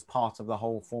as part of the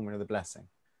whole formula of the blessing.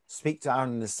 Speak to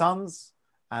Aaron and his sons,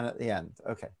 and at the end.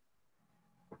 Okay.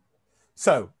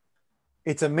 So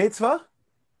it's a mitzvah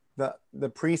that the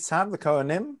priests have, the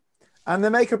Kohanim, and they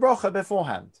make a bracha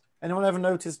beforehand. Anyone ever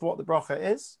noticed what the bracha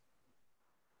is?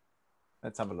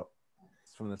 Let's have a look.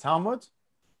 It's from the Talmud.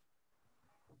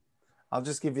 I'll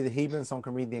just give you the Hebrew and someone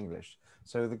can read the English.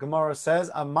 So the Gemara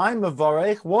says, Amay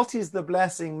Mavorech, what is the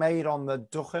blessing made on the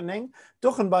duchening?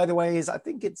 Duchen, by the way, is, I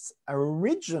think it's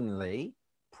originally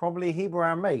probably Hebrew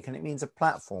Aramaic, and it means a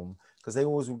platform, because they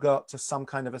always would go up to some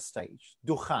kind of a stage.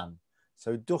 Duchan.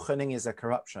 So duchening is a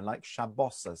corruption, like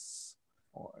Shabbosas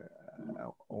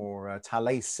or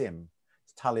Talesim.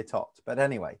 It's Talitot. But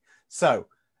anyway, so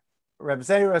Reb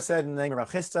Zera said in the name of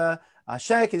Rachista,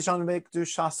 Asher Kiddushon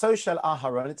Mikdusha Social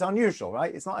Aharon. It's unusual,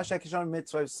 right? It's not Asher Kiddushon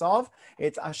Mitzvah Sav.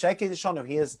 It's Asher Kiddushon.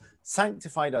 He has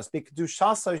sanctified us.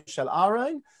 Mikdusha Social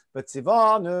Aharon. But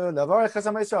Tzivanu Lavorech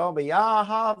Hashem Yisrael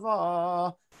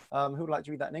B'Yahava. Who would like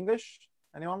to read that in English?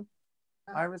 Anyone?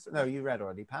 Iris? No, you read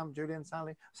already. Pam, Julian,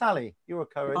 Sally. Sally, you're a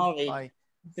Kohen.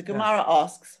 The Gemara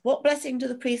asks, what blessing do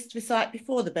the priests recite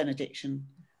before the benediction?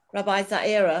 Rabbi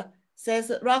Zaira says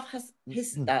that Rav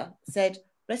Hista said,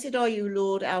 blessed are you,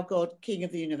 Lord, our God, King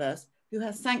of the universe, who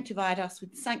has sanctified us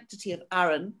with the sanctity of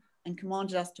Aaron and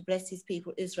commanded us to bless his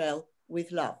people Israel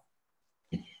with love.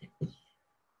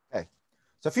 Okay.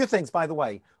 So a few things, by the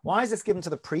way. Why is this given to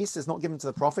the priests? It's not given to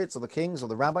the prophets or the kings or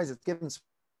the rabbis. It's given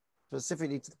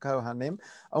specifically to the Kohanim.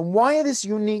 And why this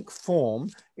unique form?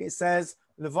 It says,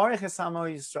 Levarech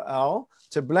Esamo Yisrael,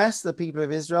 to bless the people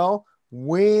of Israel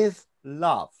with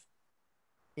love.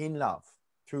 In love.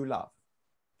 Through love.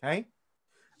 Okay?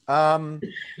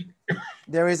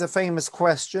 There is a famous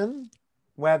question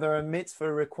whether a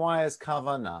mitzvah requires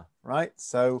kavanah, right?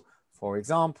 So, for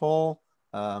example,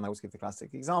 I always give the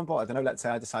classic example. I don't know, let's say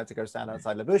I decide to go stand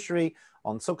outside Labushri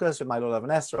on Sukkot with my lulav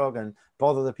and esrog and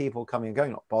bother the people coming and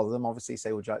going, not bother them, obviously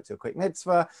say, would you like to do a quick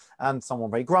mitzvah? And someone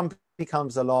very grumpy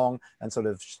comes along and sort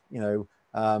of,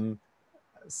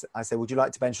 I say, would you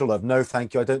like to bench lulav? No,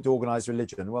 thank you. I don't do organized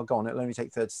religion. Well, go on. It'll only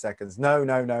take 30 seconds. No.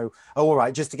 Oh, all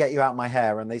right. Just to get you out my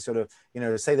hair. And they sort of,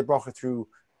 say the bracha through,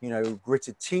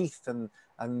 gritted teeth and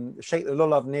shake the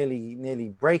lulav, nearly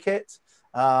break it.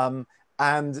 And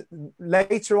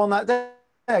later on that day,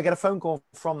 I get a phone call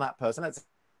from that person. It's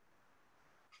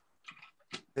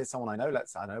someone I know.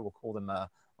 We'll call them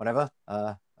whatever.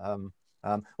 Well,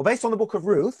 based on the book of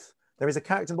Ruth, there is a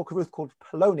character in the book of Ruth called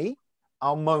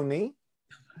Almoni.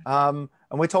 And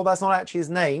we're told that's not actually his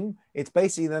name. It's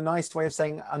basically the nice way of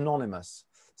saying anonymous.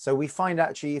 So we find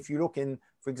actually, if you look in,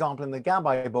 for example, in the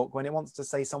Gabbai book, when it wants to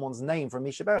say someone's name from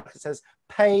Misha Berach, it says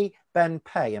Pei ben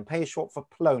Pei, and Pei is short for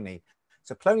Ploni.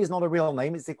 So Ploni is not a real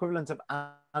name. It's the equivalent of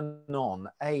Anon,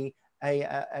 A-N,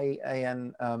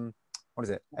 what is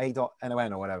it?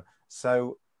 A.N-O-N or whatever.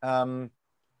 So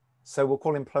we'll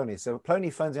call him Ploni. So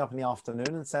Ploni phones me up in the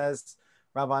afternoon and says,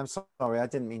 Rabbi, I'm sorry, I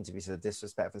didn't mean to be so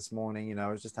disrespectful this morning. I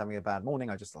was just having a bad morning.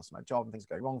 I just lost my job and things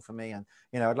are going wrong for me. And,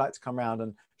 I'd like to come around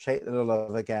and shake the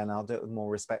lulav again. I'll do it with more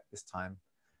respect this time.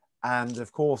 And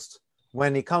of course,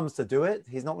 when he comes to do it,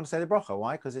 he's not going to say the bracha.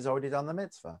 Why? Because he's already done the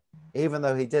mitzvah. Even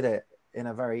though he did it in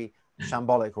a very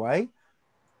shambolic way,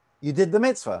 you did the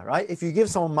mitzvah, right? If you give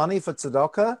someone money for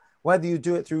tzedakah, whether you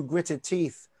do it through gritted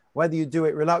teeth, whether you do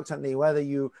it reluctantly, whether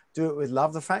you do it with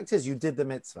love, the fact is you did the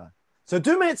mitzvah. So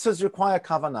do mitzvahs require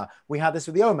kavanah? We had this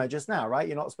with the Omer just now, right?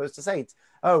 You're not supposed to say,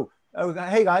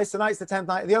 hey guys, tonight's the 10th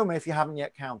night of the Omer if you haven't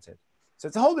yet counted. So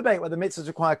it's a whole debate whether mitzvahs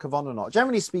require kavanah or not.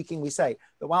 Generally speaking, we say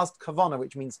that whilst kavanah,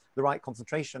 which means the right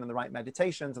concentration and the right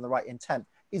meditations and the right intent,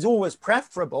 is always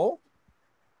preferable,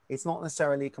 it's not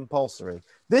necessarily compulsory.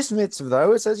 This mitzvah,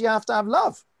 though, it says you have to have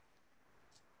love.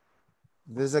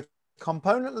 There's a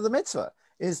component of the mitzvah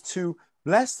is to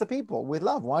bless the people with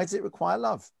love. Why does it require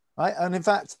love? Right? And in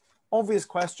fact, obvious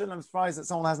question, I'm surprised that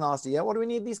someone hasn't asked it yet. What do we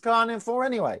need these kohanim for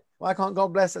anyway? Why can't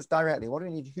God bless us directly? What do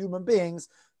we need human beings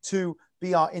to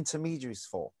be our intermediaries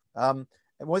for? And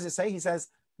what does it say? He says,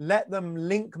 let them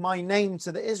link my name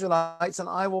to the Israelites and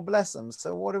I will bless them.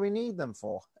 So what do we need them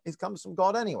for? It comes from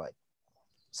God anyway.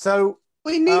 So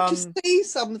we need to see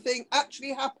something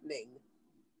actually happening.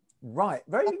 Right.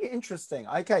 Very interesting.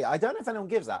 Okay. I don't know if anyone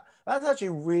gives that. That's actually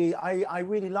really, I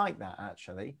really like that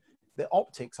actually. The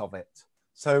optics of it.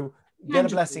 So Tangible.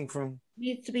 Get a blessing from. It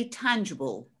needs to be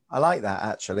tangible. I like that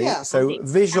actually. Yeah. So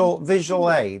visual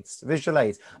aids.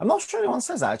 I'm not sure anyone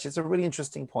says that actually. It's a really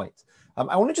interesting point.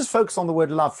 I want to just focus on the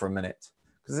word love for a minute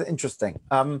because it's interesting.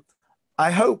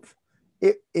 I hope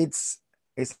it's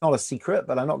not a secret,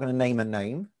 but I'm not going to name a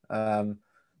name.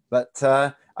 But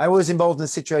I was involved in a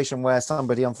situation where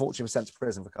somebody unfortunately was sent to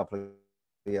prison for a couple of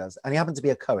years, and he happened to be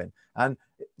a Cohen. And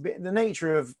the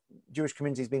nature of Jewish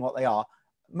communities being what they are,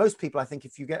 most people, I think,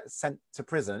 if you get sent to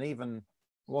prison, even it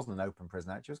wasn't an open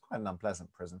prison, actually, it was quite an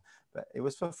unpleasant prison, but it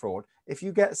was for fraud. If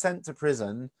you get sent to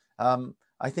prison,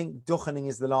 I think duchening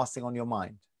is the last thing on your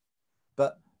mind.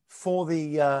 But for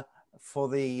the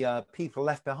people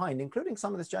left behind, including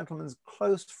some of this gentleman's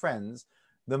close friends,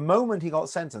 the moment he got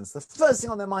sentenced, the first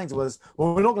thing on their minds was,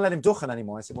 well, we're not going to let him duchen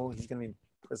anymore. I said, well, he's going to be in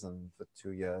prison for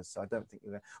 2 years, so I don't think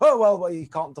you're going to... Oh, well, you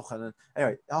can't duchen. And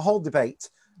anyway, a whole debate.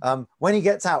 When he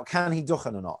gets out, can he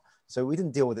duchen or not? So we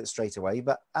didn't deal with it straight away,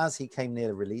 but as he came near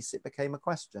the release, it became a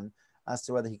question as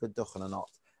to whether he could duchen or not.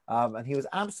 And he was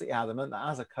absolutely adamant that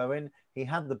as a Cohen, he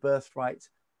had the birthright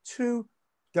to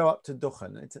go up to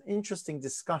duchen. It's an interesting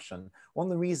discussion. One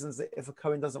of the reasons that if a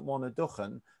Cohen doesn't want to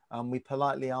duchen, we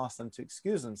politely ask them to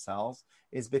excuse themselves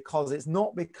is because it's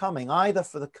not becoming either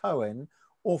for the Cohen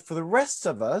or for the rest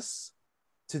of us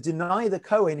to deny the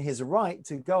Cohen his right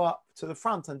to go up to the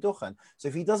front and duchen. So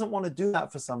if he doesn't want to do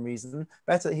that for some reason,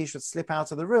 better he should slip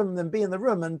out of the room than be in the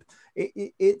room. And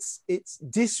it's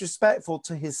disrespectful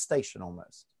to his station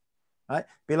almost. Right?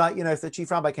 Be like, you know, if the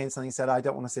chief rabbi came to something and said, I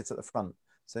don't want to sit at the front.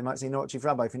 So they might say, you know what, Chief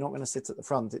Rabbi, if you're not going to sit at the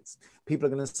front, people are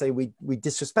going to say, we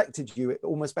disrespected you. It's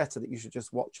almost better that you should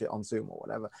just watch it on Zoom or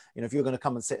whatever. You know, if you're going to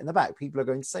come and sit in the back, people are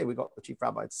going to say, we got the Chief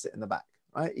Rabbi to sit in the back,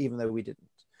 right? Even though we didn't.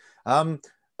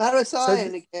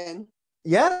 Pharisaian again.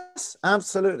 Yes,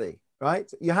 absolutely.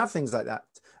 Right. You have things like that.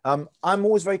 I'm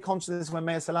always very conscious of this when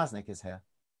Mayor Selaznik is here.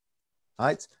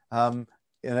 Right. You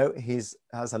know, he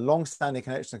has a long-standing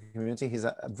connection to the community. He's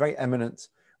a very eminent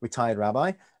retired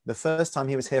rabbi. The first time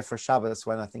he was here for Shabbos,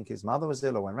 when I think his mother was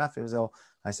ill or when Rafi was ill,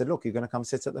 I said, look, you're going to come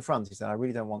sit at the front. He said, I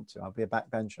really don't want to. I'll be a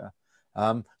backbencher.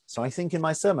 So I think in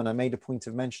my sermon, I made a point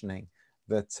of mentioning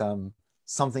that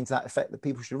something to that effect, that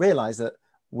people should realize that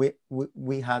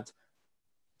we had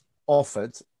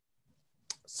offered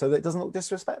so that it doesn't look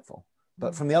disrespectful.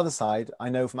 But from the other side, I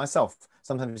know for myself,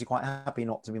 sometimes you're quite happy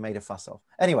not to be made a fuss of.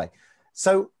 Anyway,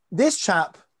 so this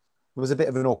chap was a bit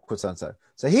of an awkward one.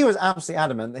 So he was absolutely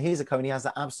adamant that he's a Cohen, he has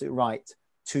the absolute right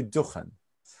to duchen.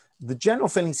 The general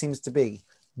feeling seems to be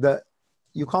that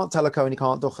you can't tell a Cohen he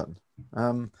can't duchen.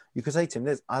 You could say to him,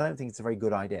 this, I don't think it's a very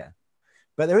good idea.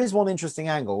 But there is one interesting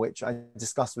angle, which I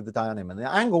discussed with the Dayanim, and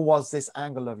the angle was this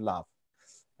angle of love,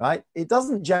 right? It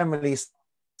doesn't generally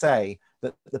say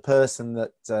that the person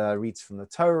that reads from the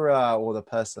Torah, or the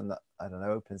person that, I don't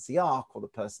know, opens the ark, or the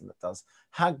person that does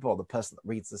Hagbah, or the person that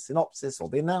reads the synopsis or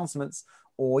the announcements,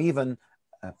 or even,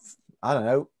 I don't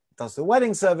know, does the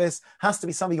wedding service, has to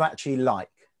be somebody you actually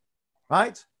like,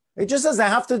 right? It just says they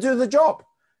have to do the job,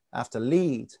 have to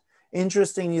lead.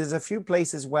 Interestingly, there's a few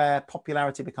places where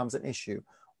popularity becomes an issue.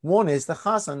 One is the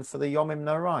chazan for the Yomim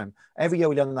Noraim. Every year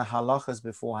we learn the halachas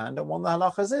beforehand, and one of the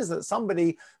halachas is that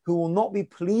somebody who will not be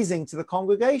pleasing to the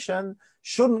congregation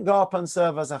shouldn't go up and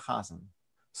serve as a chazan.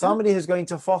 Somebody who's going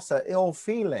to foster ill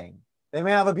feeling. They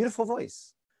may have a beautiful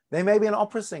voice. They may be an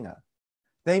opera singer.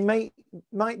 They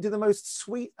might do the most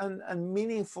sweet and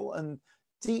meaningful and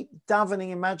deep davening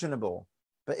imaginable.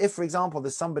 But if, for example,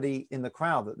 there's somebody in the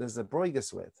crowd that there's a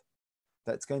broigus with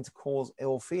that's going to cause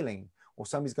ill feeling, or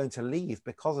somebody's going to leave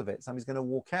because of it, somebody's going to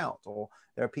walk out, or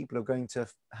there are people who are going to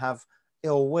have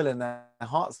ill will in their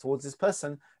hearts towards this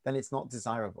person, then it's not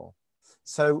desirable.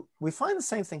 So we find the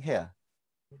same thing here.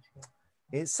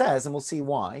 It says, and we'll see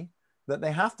why, that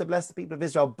they have to bless the people of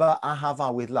Israel, but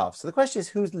ahava, with love. So the question is,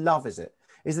 whose love is it?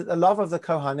 Is it the love of the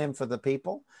Kohanim for the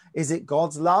people? Is it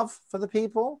God's love for the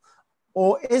people?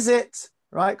 Or is it,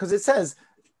 right? Because it says,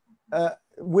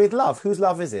 with love, whose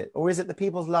love is it? Or is it the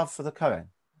people's love for the Kohen?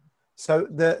 So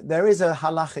there is a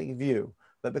halachic view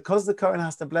that because the Kohen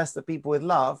has to bless the people with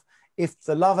love, if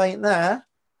the love ain't there,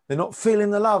 they're not feeling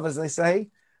the love, as they say,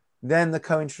 then the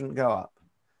Kohen shouldn't go up.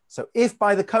 So if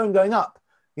by the Kohen going up,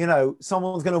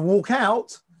 someone's going to walk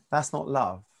out, that's not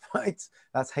love, right?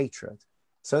 That's hatred.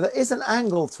 So there is an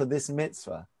angle to this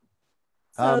mitzvah.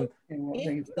 So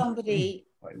if somebody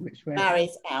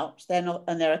marries out, they're not,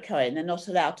 and they're a Kohen, they're not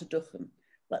allowed to duchen.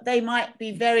 But they might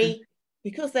be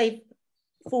because they've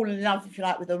fallen in love, if you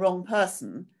like, with the wrong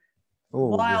person.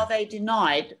 Why are they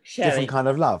denied sharing? Different kind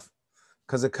of love.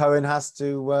 Because a Kohen has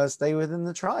to stay within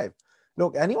the tribe.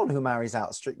 Look, anyone who marries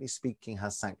out, strictly speaking,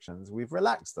 has sanctions. We've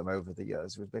relaxed them over the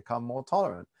years. We've become more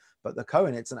tolerant. But the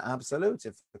Kohen, it's an absolute.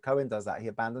 If the Kohen does that, he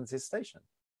abandons his station.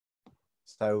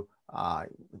 So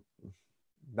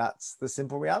that's the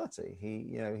simple reality.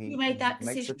 He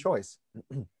makes a choice.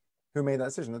 Who made that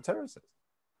decision? The Torah says.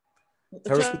 The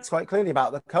Torah speaks quite clearly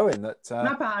about the Kohen, that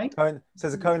Kohen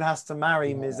says a Kohen has to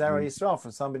marry Mizera Yisrael,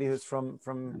 from somebody who's from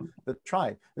the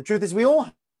tribe. The truth is we all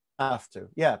have to.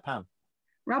 Yeah, Pam.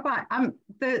 Rabbi,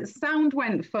 the sound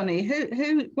went funny.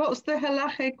 What's the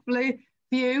halachic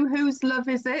view? Whose love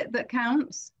is it that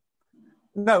counts?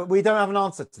 No, we don't have an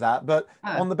answer to that, but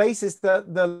on the basis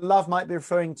that the love might be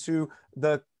referring to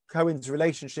the Kohen's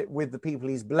relationship with the people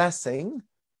he's blessing,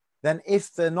 then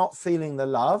if they're not feeling the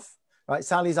love, right?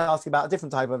 Sally's asking about a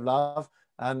different type of love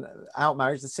and out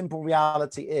marriage. The simple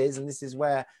reality is, and this is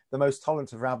where the most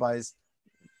tolerant of rabbis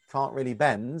can't really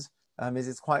bend, is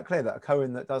it's quite clear that a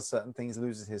Kohen that does certain things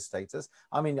loses his status.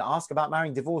 I mean, ask about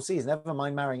marrying divorcees, never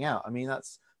mind marrying out. I mean,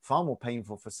 that's far more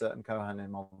painful for certain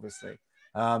Kohanim, obviously.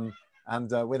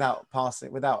 And without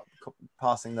passing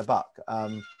the buck.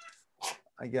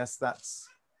 I guess that's,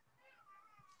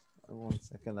 1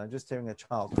 second, I'm just hearing a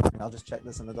child. I'll just check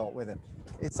there's an adult with him.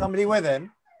 Is somebody with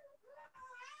him?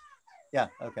 Yeah,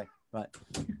 okay, right.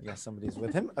 I guess somebody's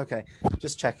with him. Okay,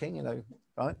 just checking,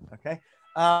 right, okay.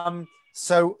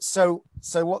 So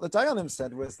what the Dayanim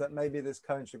said was that maybe this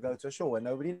Kohen should go to a shul where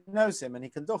nobody knows him and he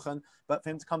can duchen, but for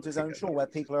him to come to his own shul where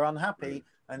people are unhappy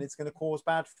and it's going to cause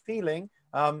bad feeling,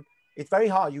 it's very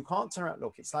hard. You can't turn around.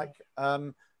 Look, it's like,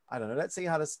 I don't know, let's say you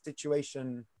had a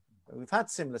situation. We've had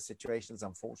similar situations,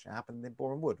 unfortunately, happened in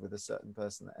Boreham Wood with a certain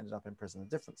person that ended up in prison. A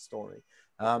different story.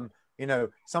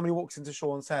 Somebody walks into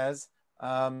shul and says,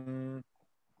 I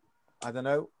don't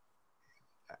know,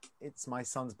 it's my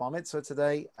son's bar mitzvah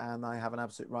today, and I have an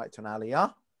absolute right to an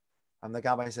aliyah. And the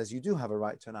Gabbai says, you do have a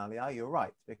right to an aliyah. You're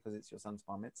right, because it's your son's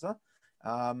bar mitzvah.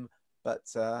 But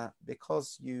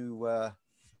because you, I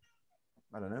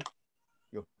don't know,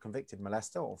 you're convicted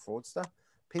molester or fraudster,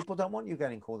 people don't want you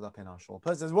getting called up in our shul. The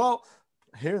person says, well,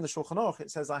 here in the Shulchan Aruch,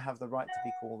 it says I have the right to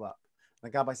be called up. And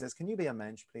the Gabbai says, can you be a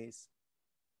mensch, please?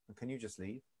 And can you just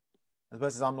leave? And the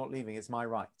person says, I'm not leaving, it's my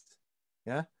right.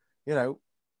 Yeah?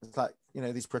 It's like,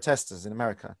 these protesters in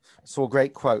America. I saw a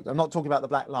great quote. I'm not talking about the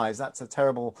Black Lives. That's a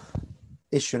terrible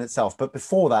issue in itself. But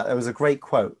before that, there was a great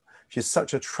quote, which is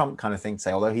such a Trump kind of thing to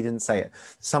say, although he didn't say it.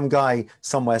 Some guy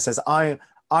somewhere says, I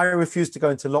refuse to go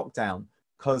into lockdown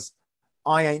because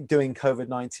I ain't doing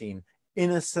COVID-19.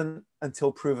 Innocent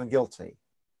until proven guilty,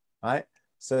 right?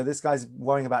 So this guy's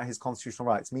worrying about his constitutional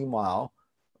rights. Meanwhile,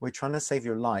 we're trying to save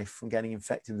your life from getting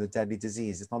infected with a deadly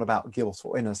disease. It's not about guilt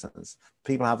or innocence.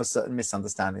 People have a certain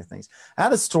misunderstanding of things. I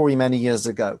had a story many years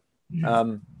ago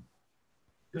and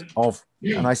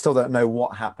I still don't know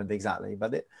what happened exactly,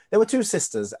 but there were two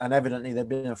sisters, and evidently there'd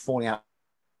been a falling out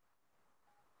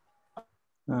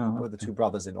with the two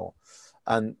brothers-in-law,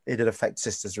 and it did affect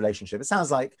sisters' relationship. It sounds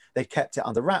like they kept it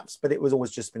under wraps, but it was always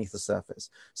just beneath the surface.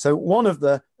 So one of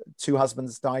the two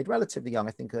husbands died relatively young,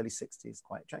 I think early 60s,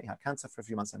 quite. He had cancer for a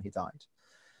few months and he died.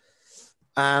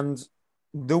 And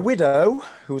the widow,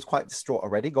 who was quite distraught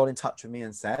already, got in touch with me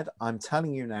and said, I'm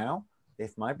telling you now,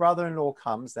 if my brother-in-law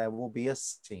comes, there will be a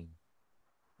scene.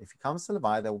 If he comes to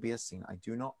Levi, there will be a scene. I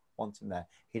do not want him there.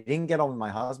 He didn't get on with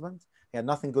my husband. He had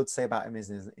nothing good to say about him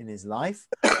in his life.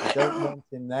 I don't want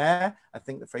him there. I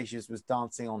think the Frasers was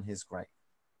dancing on his grave.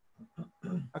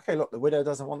 Okay, look, the widow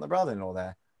doesn't want the brother-in-law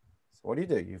there. So what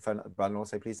do? You phone up the brother-in-law,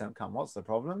 say, please don't come. What's the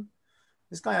problem?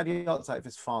 This guy had a yacht of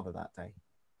his father that day.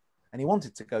 And he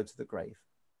wanted to go to the grave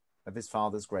of his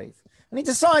father's grave. And he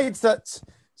decides that,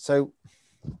 so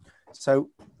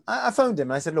I phoned him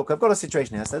and I said, look, I've got a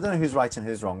situation here. I said, I don't know who's right and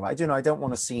who's wrong, but I do know I don't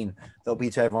want a scene that'll be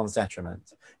to everyone's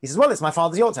detriment. He says, well, it's my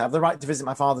father's yacht. I have the right to visit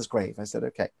my father's grave. I said,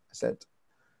 okay. I said,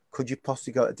 could you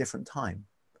possibly go at a different time?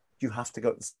 You have to go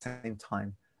at the same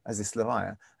time as this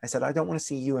Levaya. I said, I don't want to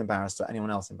see you embarrassed or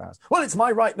anyone else embarrassed. Well, it's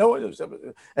my right. No.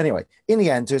 Anyway, in the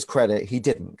end, to his credit, he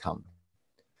didn't come.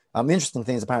 The interesting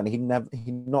thing is apparently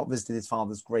he'd not visited his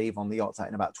father's grave on the yacht site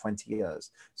in about 20 years.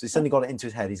 So he suddenly got it into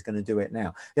his head he's going to do it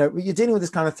now. You know, you're dealing with this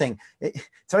kind of thing. It's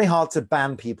very hard to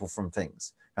ban people from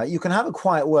things. You can have a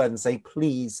quiet word and say,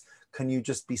 please, can you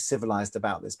just be civilized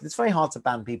about this? But it's very hard to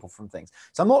ban people from things.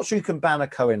 So I'm not sure you can ban a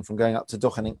Cohen from going up to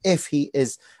Duchening if he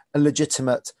is a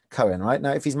legitimate Cohen, right?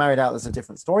 Now, if he's married out, that's a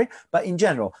different story. But in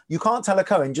general, you can't tell a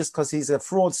Cohen just because he's a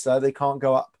fraudster, they can't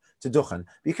go up to Duchen.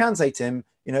 But you can say to him,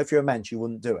 you know, if you're a mensch, you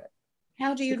wouldn't do it.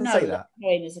 How do you can know say that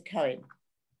Cohen is a Cohen?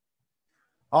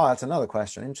 Oh, that's another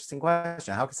question. Interesting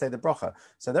question. How can say the bracha?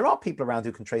 So there are people around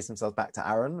who can trace themselves back to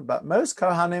Aaron, but most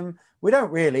Kohanim, we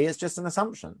don't really. It's just an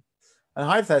assumption. And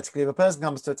hypothetically, if a person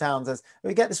comes to a town and says,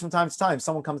 we get this from time to time,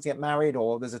 someone comes to get married,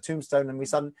 or there's a tombstone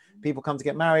and people come to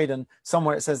get married, and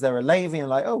somewhere it says they're a Levi, and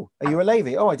like, oh, are you a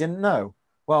Levi? Oh, I didn't know.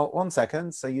 Well, 1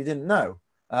 second. So you didn't know.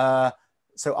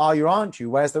 So are you, aren't you?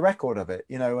 Where's the record of it?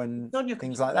 You know, and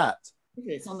things like that.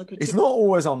 It's on the It's not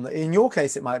always on in your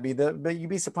case, it might be that, but you'd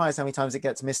be surprised how many times it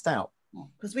gets missed out.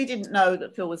 Because we didn't know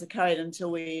that Phil was a Cohen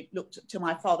until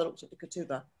my father looked at the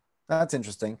ketubah. That's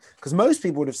interesting, because most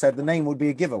people would have said the name would be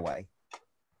a giveaway.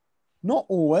 Not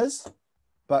always,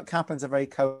 but Kaplan's a very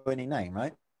Cohen-y name,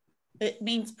 right? It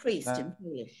means priest in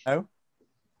Polish. Oh,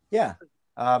 yeah.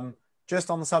 Just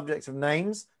on the subject of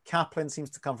names, Kaplan seems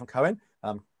to come from Cohen.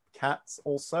 Katz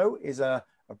also is a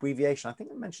abbreviation. I think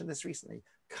I mentioned this recently.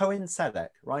 Cohen Sedek,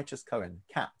 righteous Cohen,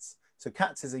 Katz. So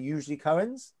Katz are usually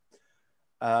Cohens.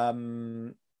 I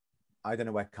don't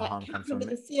know where Kahan comes from.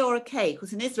 With a C or a K,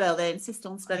 because in Israel they insist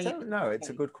on spelling it. I don't know. It's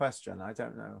a good question. I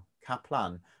don't know.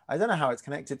 Kaplan. I don't know how it's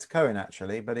connected to Cohen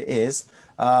actually, but it is.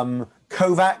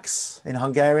 Kovacs in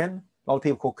Hungarian. A lot of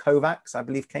people call Kovacs, I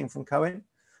believe, came from Cohen.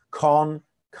 Khan,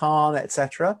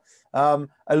 etc. A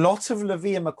lot of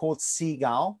Levium are called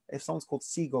Seagal. If someone's called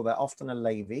Seagal, they're often a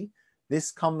Levi.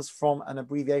 This comes from an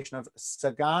abbreviation of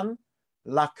Sagan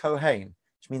La Kohen,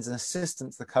 which means an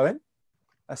assistant to the Cohen.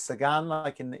 A Sagan,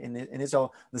 like in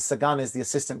Israel, the Sagan is the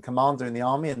assistant commander in the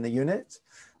army, in the unit.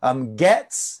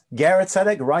 Getz, Ger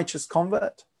Tzedek, righteous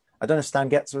convert. I don't know if Stan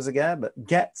Getz was a Ger, but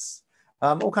Getz.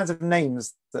 All kinds of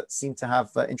names that seem to have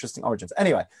interesting origins.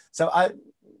 Anyway, so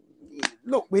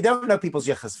look, we don't know people's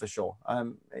yichus for sure.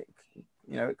 It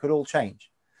could all change.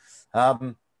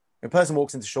 A person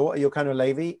walks into shore, are you a Cohen or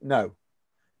Levi? No.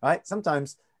 Right?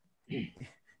 Sometimes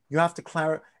you have to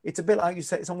clarify. It's a bit like you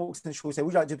say, someone walks into shore, you say,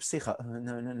 would you like to do psicha?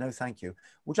 No, thank you.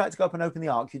 Would you like to go up and open the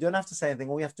ark? You don't have to say anything.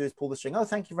 All you have to do is pull the string. Oh,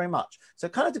 thank you very much. So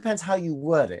it kind of depends how you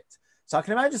word it. So I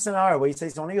can imagine a scenario where you say,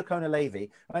 so, are you a Cohen or Levi?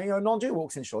 And a non-Jew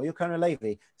walks in shore, you're a Cohen or Levi.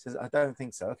 He says, I don't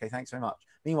think so. Okay, thanks very much.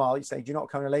 Meanwhile, you say, do you know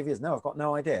what Cohen or Levi is? No, I've got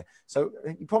no idea. So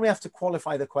you probably have to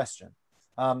qualify the question.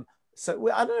 So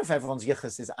I don't know if everyone's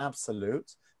yichus is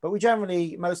absolute, but we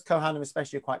generally, most Kohanim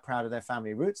especially, are quite proud of their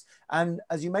family roots. And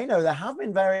as you may know, there have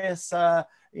been various, DNA,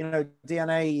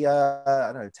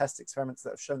 test experiments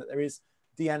that have shown that there is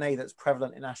DNA that's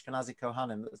prevalent in Ashkenazi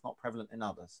Kohanim that's not prevalent in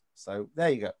others. So there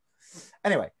you go.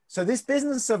 Anyway, so this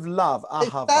business of love, they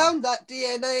found that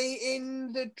DNA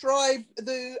in the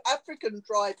African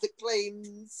tribe that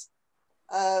claims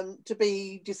to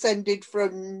be descended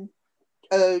from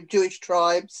Jewish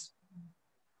tribes.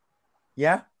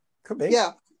 Yeah, could be.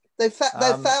 Yeah, they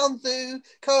found the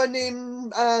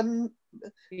Kohanim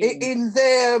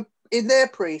in their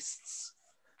priests.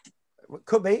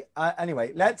 Could be.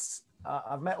 Anyway, let's.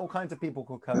 I've met all kinds of people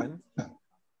called Cohen.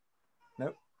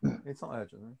 Nope, it's not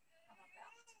urgent.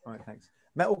 All right, thanks.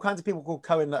 Met all kinds of people called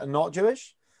Cohen that are not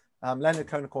Jewish. Leonard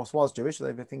Cohen, of course, was Jewish.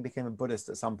 I think became a Buddhist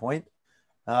at some point.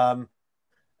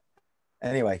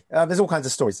 Anyway, there's all kinds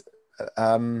of stories.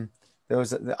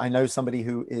 I know somebody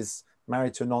who is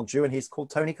married to a non-Jew, and he's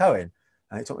called Tony Cohen.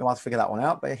 And it took me a while to figure that one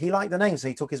out, but he liked the name, so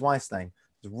he took his wife's name.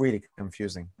 It was really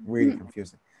confusing, really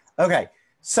confusing. Okay,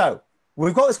 so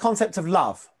we've got this concept of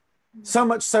love, so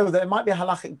much so that it might be a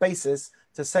halachic basis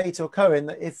to say to a Cohen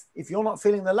that if you're not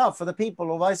feeling the love for the people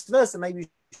or vice versa, maybe you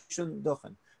shouldn't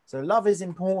duchen. So love is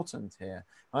important here,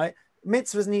 right?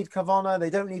 Mitzvahs need kavanah, they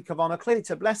don't need kavanah. Clearly,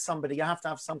 to bless somebody, you have to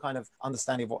have some kind of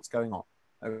understanding of what's going on.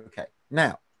 Okay,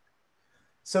 now,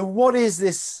 so what is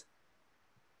this?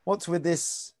 What's with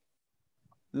this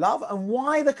love? And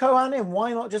why the Kohanim?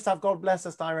 Why not just have God bless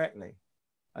us directly?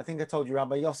 I think I told you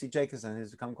Rabbi Yossi Jacobson,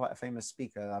 who's become quite a famous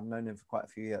speaker. I've known him for quite a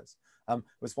few years.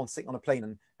 Was once sitting on a plane,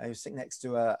 and he was sitting next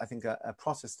to a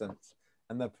Protestant,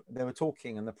 and they were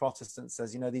talking, and the Protestant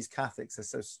says, these Catholics are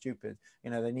so stupid.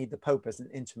 They need the Pope as an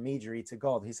intermediary to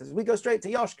God. He says, we go straight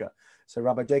to Yoshka. So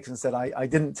Rabbi Jacobson said, I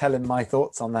didn't tell him my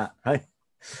thoughts on that, right?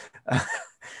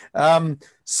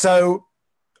 So,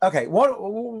 okay, what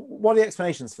are the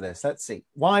explanations for this? Let's see.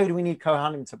 Why do we need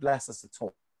Kohanim to bless us at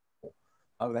all?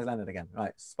 Oh, there's Leonard again.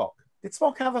 Right, Spock. Did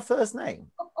Spock have a first name?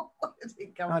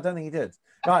 No, I don't think he did.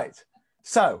 Right.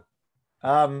 So,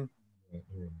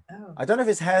 I don't know if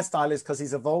his hairstyle is because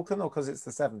he's a Vulcan or because it's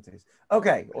the 70s.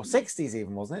 Okay, or 60s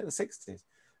even, wasn't it? The 60s.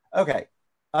 Okay.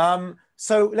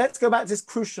 So let's go back to this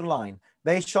crucial line.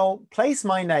 They shall place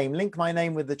my name, link my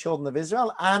name with the children of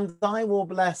Israel, and I will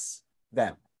bless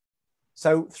them.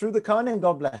 So through the Kohanim,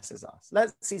 God blesses us.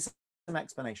 Let's see some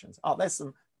explanations. Oh, there's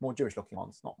some more Jewish looking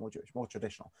ones, not more Jewish, more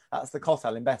traditional. That's the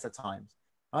Kotel in better times,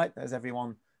 right? There's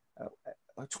everyone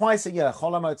twice a year.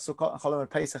 Chol Hamoed Sukkot and Chol Hamoed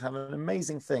Pesach have an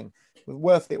amazing thing.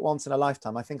 Worth it once in a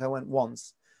lifetime. I think I went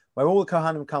once, where all the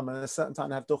Kohanim come and at a certain time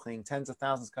they have duchening, tens of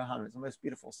thousands of Kohanim. It's the most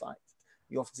beautiful sight.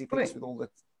 You often see pictures with all the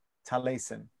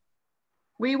talesim.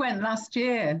 We went last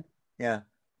year. Yeah.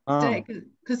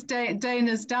 Because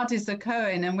Dana's dad is a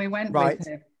Cohen and we went right. with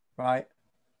him. Right.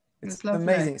 It's an lovely.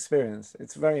 amazing experience.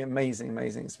 It's a very amazing,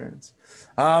 amazing experience.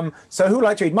 So who would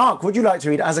like to read? Mark, would you like to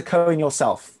read as a Cohen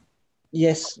yourself?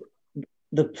 Yes.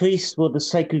 The priests were the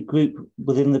sacred group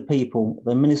within the people.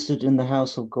 They ministered in the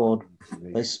house of God.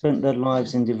 They spent their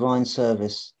lives in divine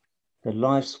service. Their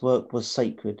life's work was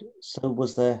sacred. So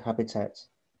was their habitat.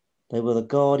 They were the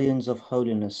guardians of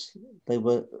holiness. They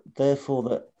were therefore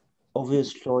the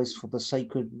obvious choice for the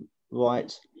sacred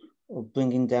right of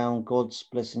bringing down God's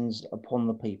blessings upon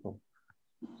the people.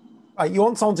 Right, you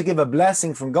want someone to give a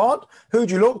blessing from God? Who'd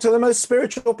you look to? The most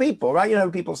spiritual people, right? You know,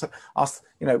 people ask,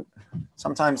 you know,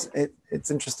 sometimes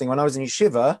it's interesting. When I was in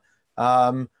yeshiva,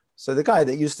 so the guy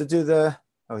that used to do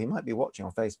oh, he might be watching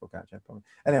on Facebook, actually. Probably.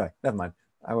 Anyway, never mind.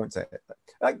 I won't say it. But,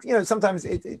 like, you know, sometimes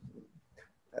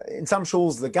in some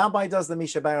shuls, the gabbai does the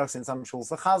Misha Berachs, in some shuls,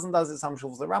 the chazan does it, some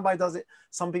shuls, the rabbi does it.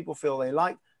 Some people feel they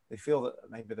feel that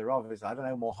maybe the rav is, I don't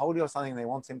know, more holy or something. They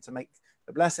want him to make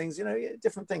the blessings, you know,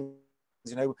 different things.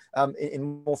 You know,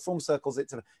 in more form circles,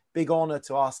 it's a big honor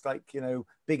to ask, like, you know,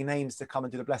 big names to come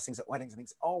and do the blessings at weddings and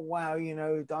things. Oh, wow, you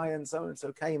know, Diane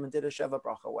so-and-so came and did a Sheva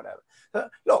Bracha or whatever. But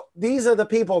look, these are the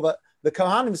people that the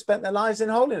Kohanim spent their lives in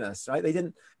holiness, right? They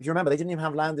didn't, if you remember, they didn't even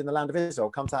have land in the land of Israel.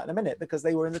 Come to that in a minute, because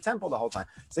they were in the temple the whole time.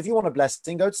 So if you want a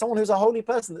blessing, go to someone who's a holy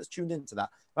person that's tuned into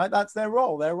that, right? That's their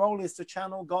role. Their role is to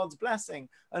channel God's blessing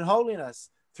and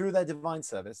holiness through their divine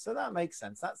service. So that makes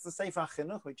sense. That's the Sefer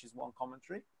Chinuch, which is one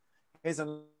commentary. Here's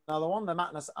another one, the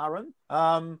Matnas Aaron.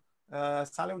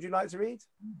 Sally, would you like to read?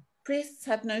 Priests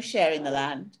had no share in the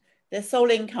land. Their sole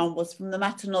income was from the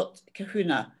Matanot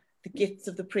Kahuna, the gifts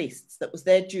of the priests that was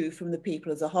their due from the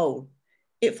people as a whole.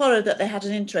 It followed that they had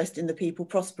an interest in the people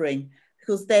prospering,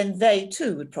 because then they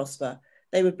too would prosper.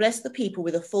 They would bless the people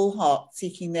with a full heart,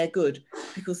 seeking their good,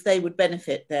 because they would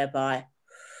benefit thereby.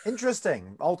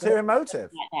 Interesting. Ulterior motive.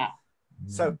 Like that.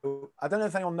 So I don't know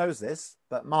if anyone knows this,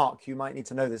 but Mark, you might need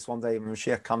to know this one day when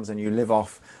Mashiach comes and you live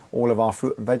off all of our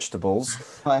fruit and vegetables.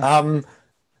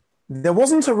 There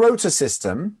wasn't a rota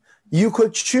system. You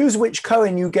could choose which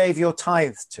Kohen you gave your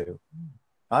tithes to,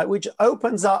 right? Which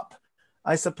opens up,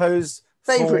 I suppose,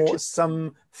 for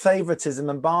some favoritism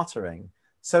and bartering.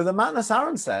 So the Matnas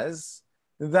Aaron says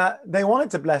that they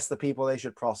wanted to bless the people, they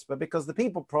should prosper, because the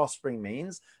people prospering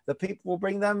means the people will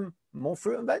bring them more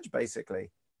fruit and veg,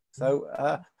 basically.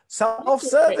 So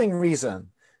self-serving reason.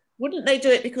 Wouldn't they do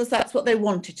it because that's what they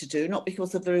wanted to do, not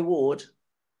because of the reward?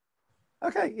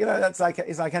 Okay, you know, it's like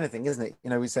anything, isn't it? You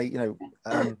know, we say, you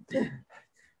know,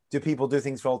 do people do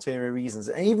things for ulterior reasons?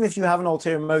 And even if you have an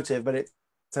ulterior motive, but it's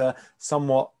a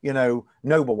somewhat, you know,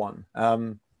 noble one,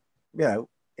 you know,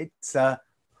 it's an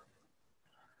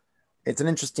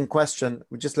interesting question.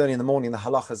 We just learned in the morning the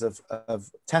halachas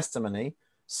of testimony.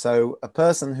 So a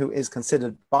person who is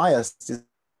considered biased is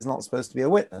not supposed to be a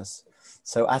witness.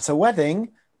 So at a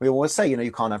wedding, we always say, you know,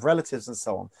 you can't have relatives and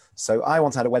so on. So I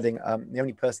once had a wedding. The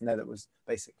only person there that was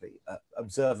basically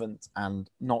observant and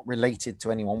not related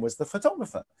to anyone was the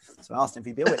photographer. So I asked him if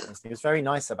he'd be a witness. He was very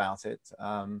nice about it.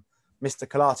 Mr.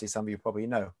 Kalati, some of you probably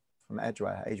know from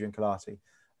Edgware, Adrian Kalati,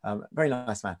 very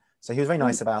nice man. So he was very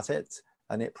nice about it,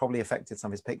 and it probably affected some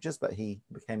of his pictures, but he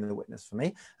became the witness for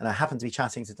me. And I happened to be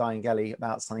chatting to Diane Gelly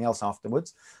about something else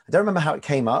afterwards. I don't remember how it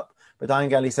came up, but Diane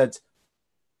Gelly said,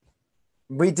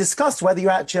 we discussed whether you're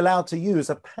actually allowed to use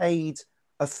a paid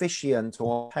officiant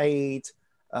or paid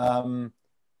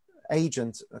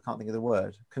agent, I can't think of the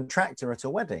word, contractor at a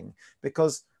wedding,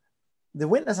 because the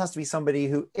witness has to be somebody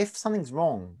who, if something's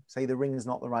wrong, say the ring is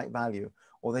not the right value,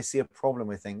 or they see a problem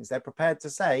with things, they're prepared to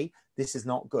say, this is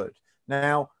not good.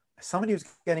 Now, somebody who's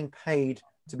getting paid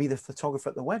to be the photographer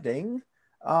at the wedding,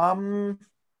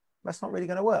 that's not really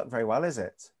going to work very well, is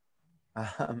it?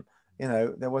 You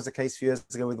know, there was a case a few years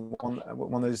ago with one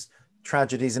of those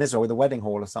tragedies in Israel with a wedding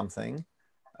hall or something.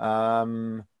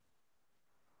 I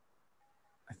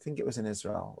think it was in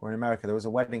Israel or in America. There was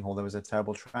a wedding hall. There was a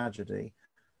terrible tragedy.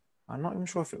 I'm not even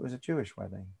sure if it was a Jewish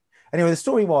wedding. Anyway, the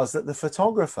story was that the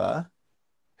photographer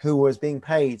who was being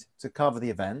paid to cover the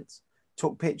event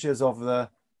took pictures of the,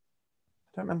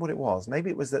 I don't remember what it was. Maybe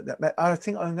it was that I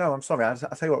think, oh no, I'm sorry. I'll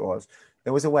tell you what it was.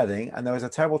 There was a wedding and there was a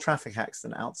terrible traffic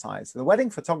accident outside. So the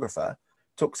wedding photographer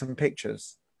took some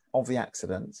pictures of the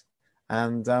accident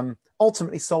and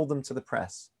ultimately sold them to the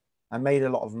press and made a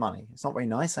lot of money. It's not very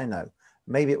nice, I know.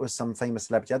 Maybe it was some famous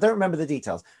celebrity. I don't remember the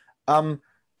details. I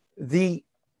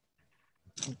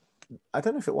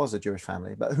don't know if it was a Jewish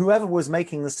family, but whoever was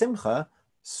making the simcha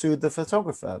sued the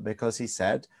photographer because he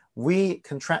said, we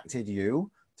contracted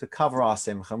you to cover our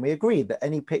simcha and we agreed that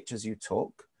any pictures you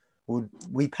took,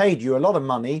 we paid you a lot of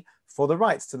money for the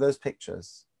rights to those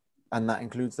pictures. And that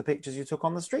includes the pictures you took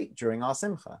on the street during our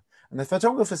simcha. And the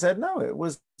photographer said, no, it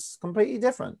was completely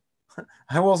different.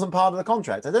 I wasn't part of the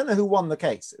contract. I don't know who won the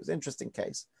case. It was an interesting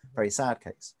case, very sad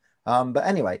case. But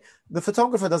anyway, the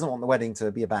photographer doesn't want the wedding to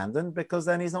be abandoned because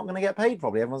then he's not going to get paid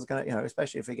probably. Everyone's going to, you know,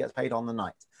 especially if he gets paid on the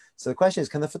night. So the question is,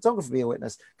 can the photographer be a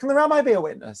witness? Can the rabbi be a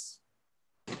witness?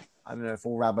 I don't know if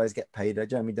all rabbis get paid. I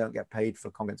generally don't get paid for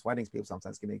convents' weddings. People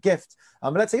sometimes give me a gift.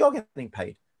 But let's say you're getting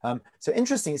paid. So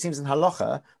interesting, it seems in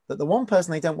halacha that the one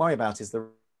person they don't worry about is that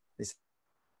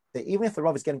even if the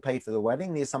Rav is getting paid for the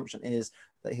wedding, the assumption is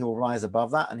that he will rise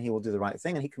above that and he will do the right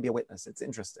thing and he can be a witness. It's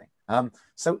interesting.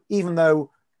 So even though,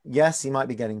 yes, he might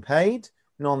be getting paid,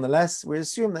 nonetheless, we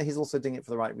assume that he's also doing it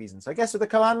for the right reason. So I guess with the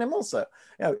Kohanim also,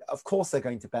 you know, of course they're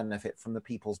going to benefit from the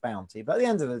people's bounty, but at the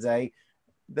end of the day,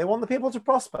 they want the people to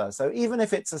prosper. So even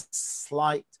if it's a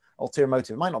slight ulterior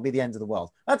motive, it might not be the end of the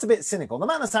world. That's a bit cynical. The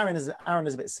man of Aaron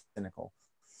is a bit cynical.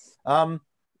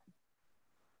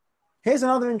 Here's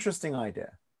another interesting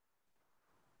idea.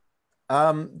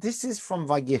 This is from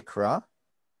Vayikra.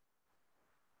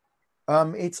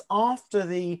 It's after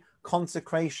the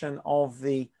consecration of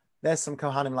there's some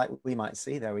Kohanim like we might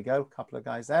see. There we go. A couple of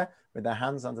guys there with their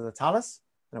hands under the talus.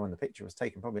 I don't know when the picture was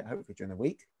taken, probably hopefully during the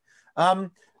week.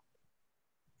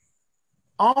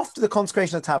 After the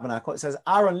consecration of the tabernacle, it says,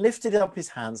 Aaron lifted up his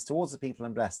hands towards the people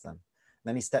and blessed them. And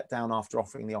then he stepped down after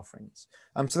offering the offerings.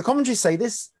 So the commentaries say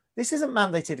this isn't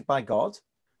mandated by God.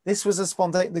 This was a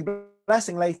spontaneous, the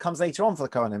blessing comes later on for the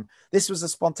Kohanim. This was a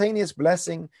spontaneous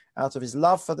blessing out of his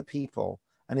love for the people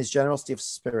and his generosity of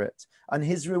spirit. And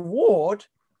his reward,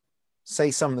 say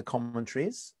some of the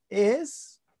commentaries,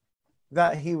 is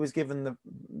that he was given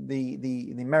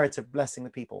the merit of blessing the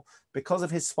people because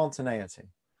of his spontaneity.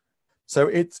 So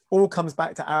it all comes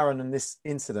back to Aaron and this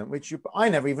incident, which I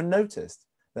never even noticed.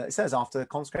 That it says after the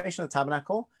consecration of the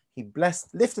tabernacle, he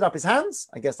lifted up his hands,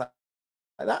 I guess like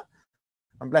that,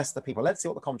 and blessed the people. Let's see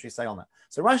what the commentaries say on that.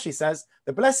 So Rashi says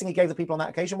the blessing he gave the people on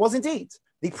that occasion was indeed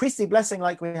the priestly blessing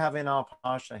like we have in our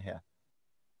parsha here.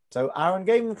 So Aaron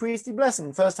gave him the priestly blessing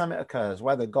the first time it occurs.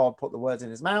 Whether God put the words in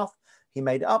his mouth, he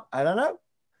made it up, I don't know.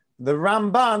 The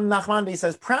Ramban Nachmandi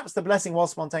says perhaps the blessing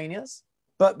was spontaneous,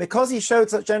 but because he showed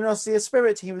such generosity of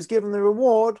spirit, he was given the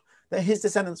reward that his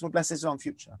descendants would bless Israel in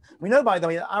future. We know, by the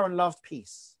way, that Aaron loved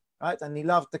peace, right? And he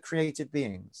loved the created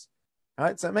beings,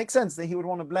 right? So it makes sense that he would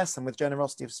want to bless them with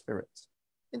generosity of spirit.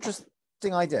 Interesting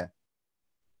idea.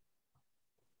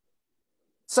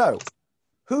 So,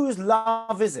 whose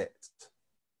love is it?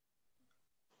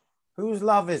 Whose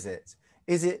love is it?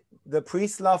 Is it the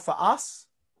priest's love for us,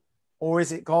 or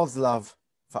is it God's love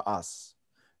for us?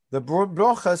 The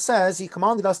Brocha says he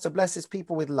commanded us to bless his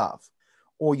people with love.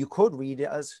 Or you could read it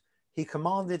as he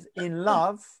commanded in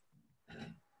love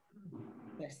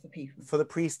Bless the people. For the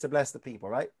priest to bless the people,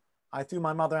 right? I threw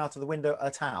my mother out of the window a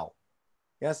towel.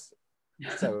 Yes?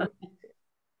 So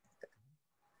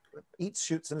eats,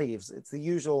 shoots, and leaves. It's the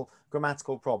usual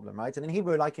grammatical problem, right? And in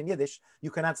Hebrew, like in Yiddish,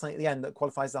 you can add something at the end that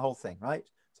qualifies the whole thing, right?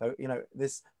 So, you know,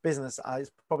 this business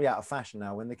is probably out of fashion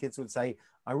now when the kids would say,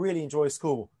 I really enjoy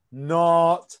school.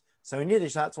 Not. So in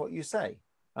Yiddish, that's what you say,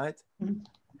 right?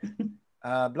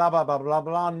 Blah, blah, blah, blah,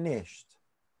 blah, nisht.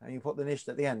 And you put the nisht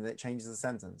at the end and it changes the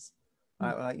sentence.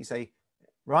 Right? Like you say,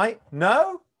 right?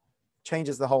 No?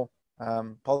 Changes the whole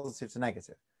positive to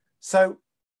negative. So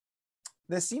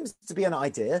there seems to be an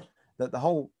idea that the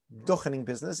whole duchening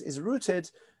business is rooted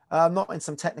not in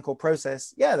some technical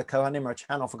process. Yeah, the Kohanim are a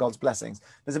channel for God's blessings.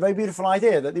 There's a very beautiful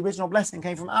idea that the original blessing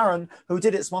came from Aaron, who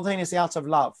did it spontaneously out of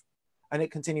love, and it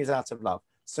continues out of love.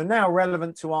 So now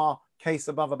relevant to our case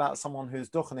above about someone who's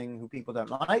duchening, who people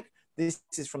don't like, this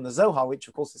is from the Zohar, which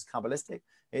of course is Kabbalistic.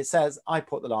 It says, I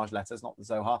put the large letters, not the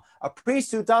Zohar, a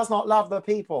priest who does not love the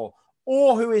people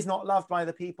or who is not loved by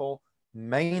the people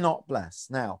may not bless.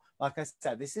 Now, like I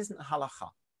said, this isn't halacha,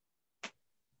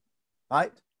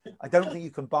 right? I don't think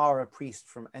you can bar a priest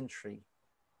from entry.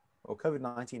 Well,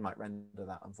 COVID-19 might render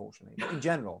that, unfortunately. But in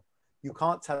general, you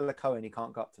can't tell a Kohen he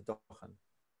can't go up to Duchen.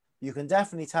 You can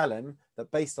definitely tell him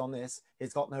that based on this,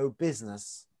 he's got no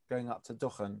business going up to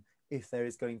Duchen if there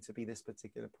is going to be this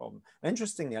particular problem.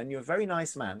 Interestingly, I knew a very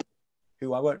nice man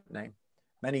who I won't name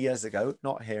many years ago,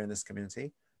 not here in this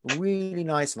community, really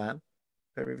nice man,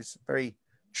 very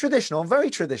traditional,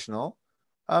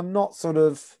 not sort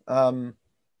of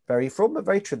very full, but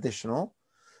very traditional.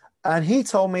 And he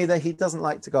told me that he doesn't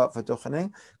like to go up for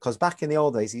duchening because back in the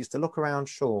old days, he used to look around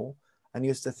shul and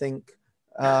used to think,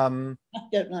 I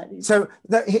don't like these. so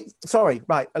that sorry,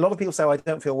 right. A lot of people say, oh, I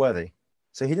don't feel worthy.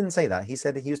 So he didn't say that. He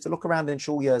said he used to look around in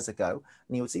shul years ago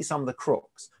and he would see some of the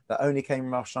crooks that only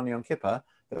came Rosh Hashanah Yom Kippur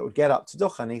that would get up to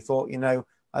duchen. And he thought, you know,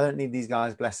 I don't need these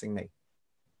guys blessing me.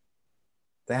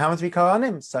 They happen to be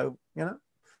Kohanim, so, you know.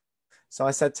 So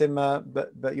I said to him,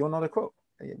 but you're not a crook.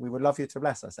 We would love you to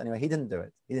bless us. Anyway, he didn't do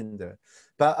it.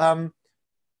 But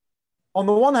on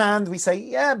the one hand, we say,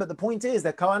 yeah, but the point is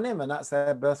they're Kohanim and that's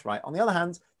their birthright. On the other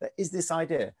hand, there is this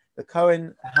idea. The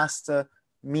Kohen has to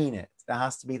mean it. There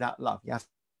has to be that love. You have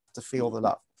to feel the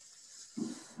love.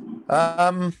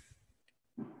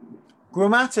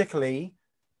 Grammatically,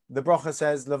 the bracha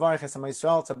says, Levarich es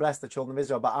Israel, to bless the children of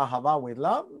Israel, but ahava, with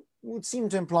love, would seem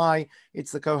to imply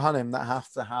it's the Kohanim that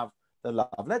have to have the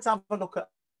love. Let's have a look at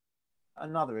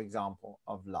another example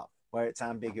of love where it's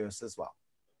ambiguous as well,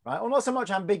 right? Or not so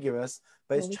much ambiguous,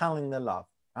 but it's channeling the love,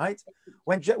 right?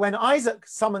 When Isaac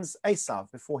summons Esav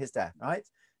before his death, right?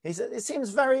 He said, it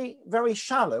seems very, very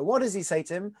shallow. What does he say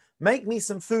to him? Make me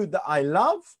some food that I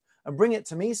love and bring it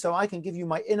to me so I can give you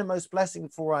my innermost blessing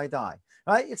before I die,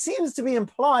 right? It seems to be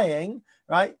implying,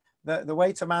 right, the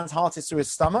way to a man's heart is through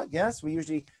his stomach. Yes, we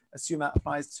usually assume that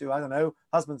applies to, I don't know,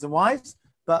 husbands and wives.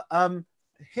 But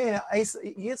here,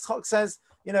 Yitzchak says,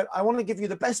 you know, I want to give you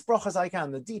the best brachas I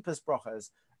can, the deepest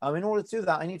brachas. In order to do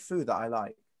that, I need food that I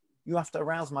like. You have to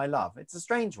arouse my love. It's a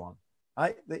strange one,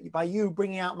 right? That by you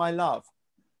bringing out my love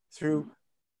through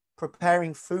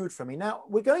preparing food for me. Now,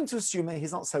 we're going to assume that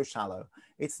he's not so shallow.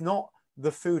 It's not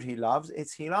the food he loves.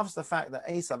 It's he loves the fact that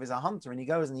Esav is a hunter and he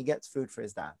goes and he gets food for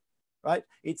his dad, right?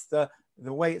 It's the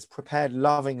way it's prepared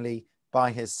lovingly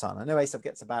by his son. I know Esav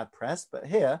gets a bad press, but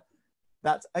here,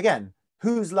 that's, again,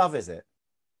 whose love is it?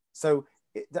 So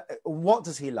what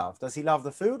does he love? Does he love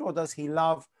the food or does he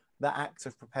love the act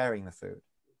of preparing the food?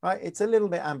 Right? It's a little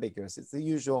bit ambiguous. It's the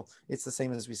usual, it's the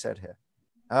same as we said here.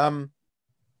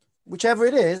 Whichever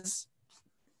it is,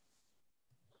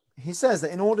 he says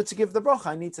that in order to give the bracha,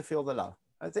 I need to feel the love.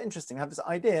 It's interesting. I have this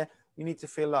idea, you need to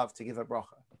feel love to give a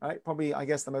bracha, right? Probably, I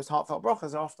guess, the most heartfelt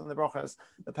brachas are often the brachas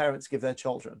the parents give their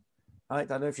children. Right? I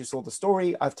don't know if you saw the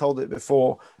story. I've told it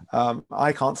before.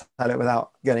 I can't tell it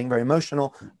without getting very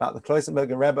emotional about the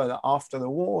Kloisenberger Rebbe that after the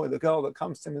war, the girl that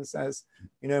comes to him and says,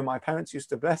 you know, my parents used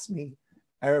to bless me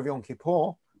Erev Yom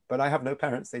Kippur, but I have no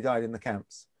parents. They died in the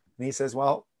camps. And he says,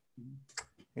 well,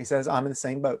 he says, I'm in the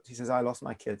same boat. He says, I lost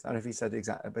my kids. I don't know if he said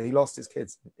exactly, but he lost his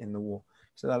kids in the war.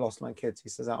 He said, I lost my kids. He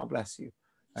says, I'll bless you.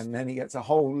 And then he gets a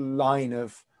whole line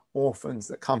of orphans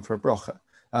that come for a bracha.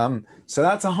 So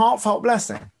that's a heartfelt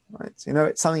blessing. Right? You know,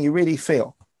 it's something you really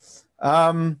feel.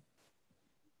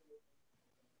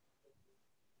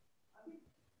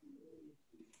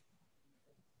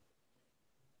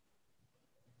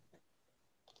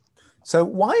 So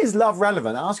why is love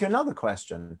relevant? I'll ask you another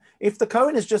question. If the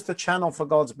Kohen is just a channel for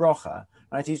God's bracha,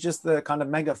 right? He's just the kind of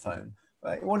megaphone.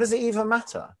 Right? What does it even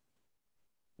matter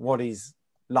what he's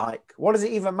like? What does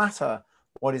it even matter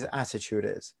what his attitude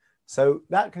is? So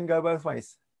that can go both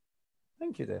ways.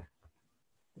 Thank you, dear.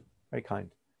 Very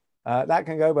kind. That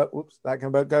can go,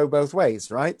 go both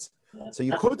ways, right? So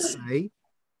you could say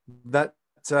that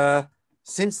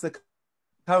since the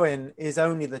Kohen is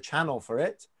only the channel for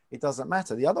it, it doesn't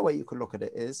matter. The other way you could look at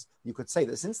it is you could say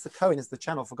that since the Kohen is the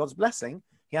channel for God's blessing,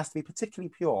 he has to be particularly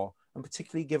pure and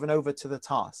particularly given over to the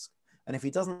task. And if he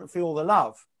doesn't feel the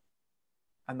love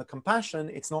and the compassion,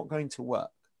 it's not going to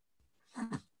work.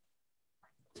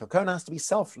 So Kohen has to be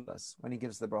selfless when he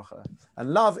gives the bracha.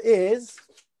 And love is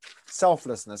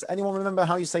selflessness. Anyone remember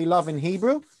how you say love in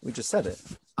Hebrew? We just said it.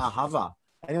 Ahava.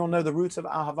 Anyone know the root of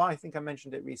ahava? I think I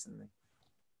mentioned it recently.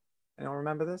 Anyone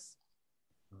remember this?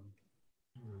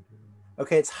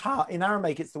 Okay, it's ha. In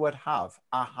Aramaic, it's the word have.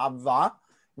 Ahava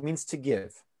means to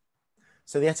give.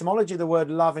 So the etymology of the word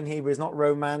love in Hebrew is not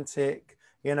romantic,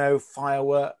 you know,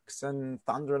 fireworks and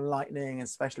thunder and lightning and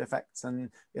special effects and,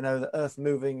 you know, the earth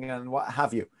moving and what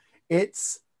have you.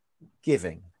 It's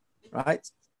giving, right?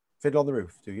 Fiddle on the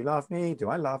Roof. Do you love me? Do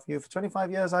I love you? For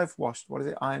 25 years, I've washed, what is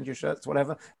it? Ironed your shirts,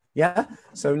 whatever. Yeah.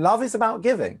 So love is about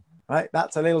giving, right?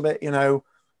 That's a little bit,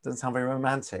 doesn't sound very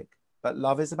romantic, but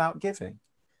love is about giving.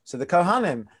 So the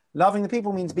Kohanim, loving the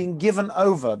people means being given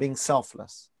over, being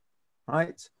selfless,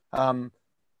 right?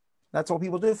 That's what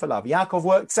people do for love. Yaakov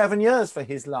worked 7 years for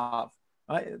his love,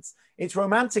 right? It's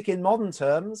romantic in modern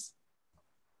terms.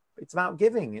 It's about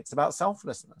giving. It's about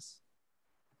selflessness.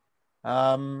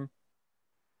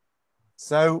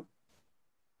 So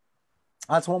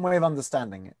that's one way of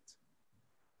understanding it.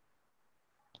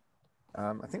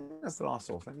 I think that's the last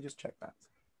source. Let me just check that.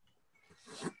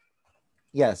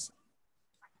 Yes.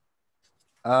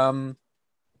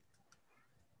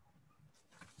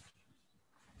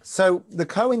 So the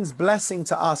Cohen's blessing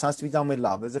to us has to be done with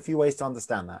love. There's a few ways to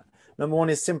understand that. Number one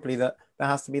is simply that there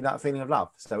has to be that feeling of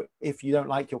love. So if you don't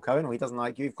like your Cohen or he doesn't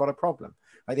like you, you've got a problem.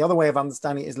 Right? The other way of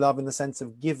understanding it is love in the sense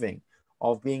of giving,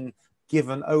 of being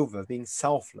given over, being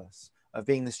selfless, of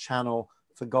being this channel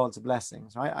for God's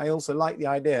blessings. Right? I also like the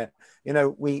idea,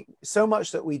 so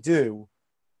much that we do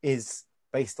is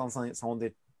based on something that someone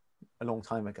did a long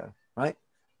time ago. Right?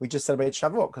 We just celebrated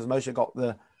Shavuot because Moshe got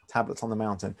the tablets on the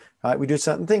mountain. Right? We do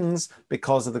certain things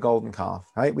because of the golden calf.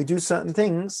 Right? We do certain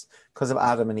things because of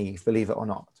Adam and Eve, believe it or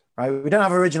not. Right? We don't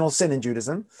have original sin in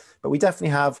Judaism, but we definitely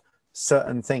have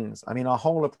certain things. I mean, our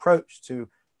whole approach to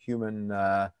human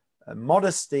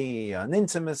modesty and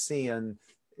intimacy and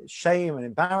shame and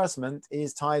embarrassment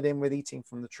is tied in with eating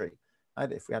from the tree.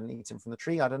 Right? If we hadn't eaten from the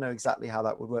tree, I don't know exactly how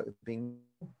that would work with being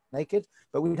naked,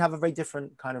 but we would have a very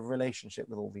different kind of relationship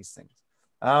with all these things.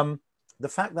 The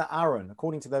fact that Aaron,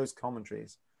 according to those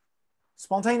commentaries,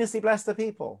 spontaneously blessed the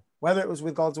people, whether it was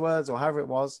with God's words or however it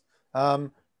was,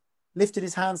 lifted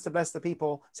his hands to bless the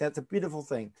people, said it's a beautiful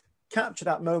thing. Capture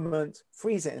that moment,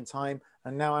 freeze it in time,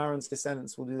 and now Aaron's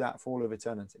descendants will do that for all of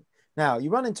eternity. Now, you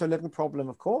run into a little problem,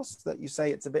 of course, that you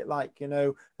say it's a bit like,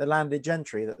 the landed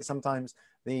gentry, that sometimes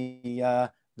the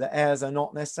heirs are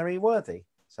not necessarily worthy.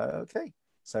 So, okay.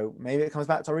 So maybe it comes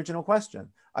back to original question.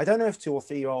 I don't know if 2 or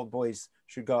 3-year-old boys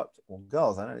should go up, or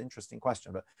girls, I don't know, interesting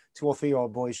question, but 2 or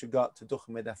 3-year-old boys should go up to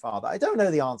Duchen with their father. I don't know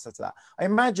the answer to that. I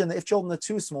imagine that if children are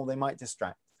too small, they might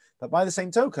distract. But by the same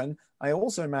token, I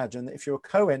also imagine that if you're a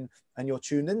Cohen and you're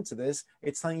tuned into this,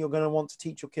 it's something you're going to want to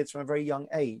teach your kids from a very young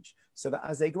age, so that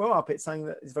as they grow up, it's something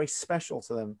that is very special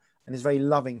to them and is very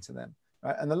loving to them.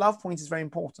 Right? And the love point is very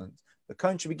important. The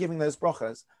Cohen should be giving those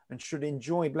brachas and should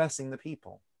enjoy blessing the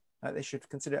people. They should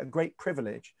consider it a great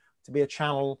privilege to be a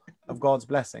channel of God's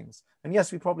blessings. And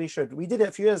yes, we probably should. We did it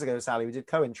a few years ago, Sally. We did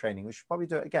Cohen training. We should probably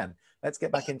do it again. Let's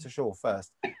get back into Shiur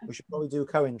first. We should probably do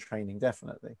Cohen training,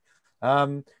 definitely.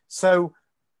 So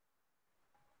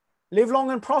live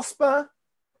long and prosper.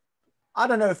 I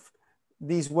don't know if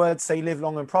these words say live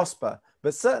long and prosper,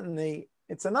 but certainly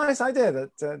it's a nice idea that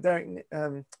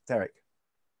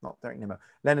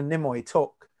Leonard Nimoy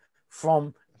took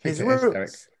from his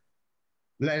roots.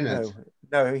 Leonard.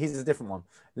 No, he's a different one.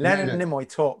 Leonard Nimoy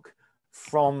took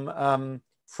from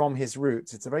his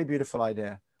roots. It's a very beautiful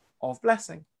idea of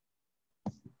blessing.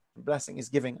 Blessing is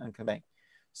giving and conveying.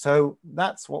 So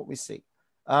that's what we see.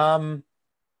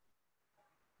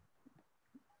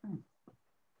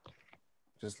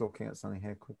 Just looking at something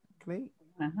here quickly.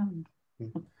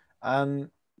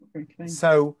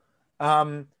 So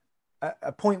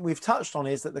a point we've touched on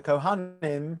is that the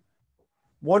Kohanim,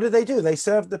 what did they do? They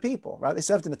served the people, right? They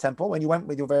served in the temple. When you went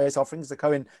with your various offerings, the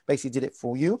Kohen basically did it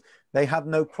for you. They had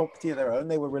no property of their own.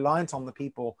 They were reliant on the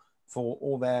people for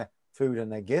all their food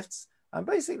and their gifts. And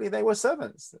basically they were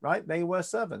servants, right? They were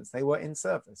servants. They were in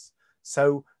service.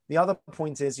 So the other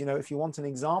point is, if you want an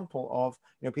example of,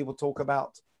 people talk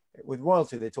about, with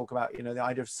royalty, they talk about, the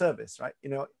idea of service, right?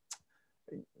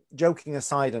 Joking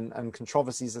aside and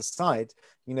controversies aside,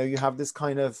 you have this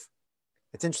kind of,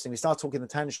 it's interesting. We start talking the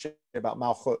Tanship about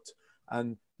Malchut,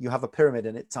 and you have a pyramid,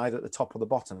 and it's either at the top or the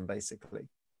bottom, basically.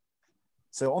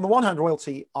 So on the one hand,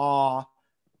 royalty are,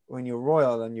 when you're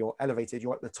royal and you're elevated,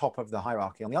 you're at the top of the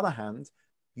hierarchy. On the other hand,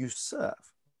 you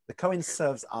serve. The Kohen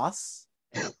serves us,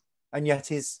 and yet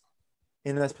is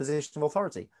in a position of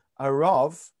authority. A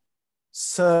Rav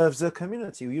serves a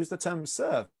community. We use the term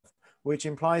serve, which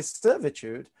implies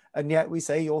servitude, and yet we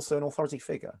say also an authority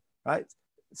figure, right?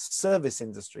 Service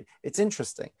industry. It's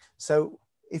interesting. So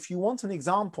if you want an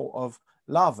example of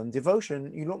love and devotion,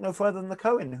 you look no further than the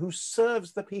Kohen, who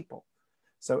serves the people.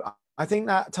 So I think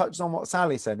that touches on what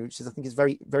Sally said, which is, I think, is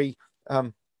very, very,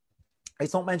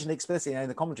 it's not mentioned explicitly in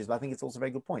the commentaries, but I think it's also a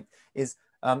very good point, is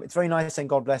it's very nice saying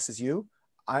God blesses you.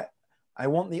 I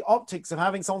want the optics of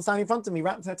having someone standing in front of me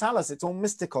wrapped in a talus. It's all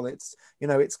mystical. It's,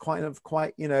 it's quite,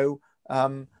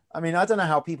 I mean, I don't know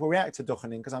how people react to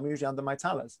duchening because I'm usually under my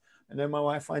talis. I know my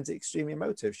wife finds it extremely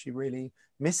emotive. She really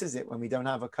misses it when we don't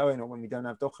have a Kohen or when we don't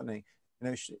have duchening. You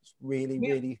know, she's really,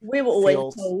 really. We were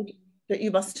always told that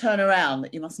you must turn around,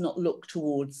 that you must not look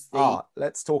towards the.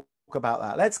 Let's talk about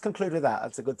that. Let's conclude with that.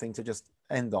 That's a good thing to just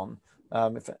end on.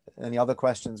 If any other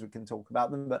questions, we can talk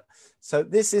about them. But so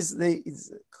this is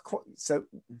so.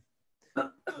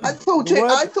 I thought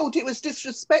it was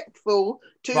disrespectful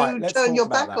to turn your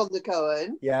back on the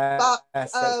Kohen. Yeah, but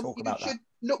let's talk you about should that.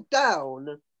 look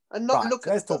down and not look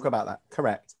at Let's them. talk about that.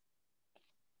 Correct.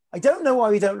 I don't know why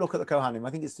we don't look at the Kohanim. I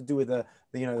think it's to do with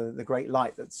the great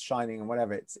light that's shining and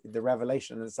whatever. It's the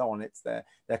revelation and so on. It's they're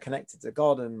connected to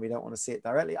God and we don't want to see it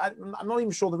directly. I'm not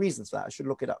even sure the reasons for that. I should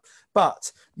look it up.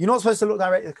 But you're not supposed to look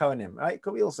directly at the Kohanim, right? It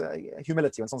could be also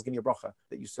humility when someone's giving you a bracha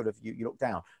that you sort of you look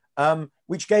down.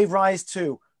 Which gave rise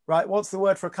to, right? What's the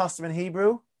word for a custom in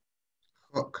Hebrew?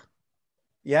 Hook.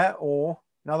 Yeah, or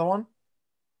another one?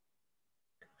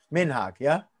 Minhag,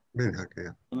 yeah? Minhag,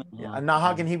 yeah. Yeah. And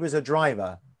nahag in Hebrew is a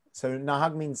driver. So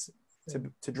nahag means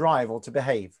to drive or to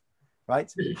behave,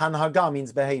 right? Hanhaga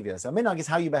means behavior. So minhag is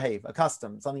how you behave, a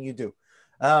custom, something you do.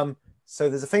 So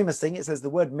there's a famous thing. It says the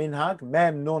word minhag,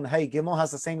 mem, nun, hey, gimel,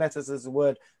 has the same letters as the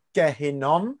word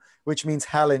Gehinnom, which means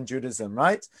hell in Judaism,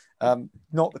 right?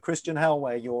 Not the Christian hell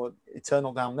where you're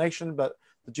eternal damnation, but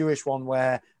the Jewish one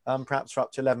where perhaps for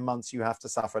up to 11 months you have to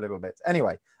suffer a little bit.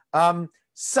 Anyway,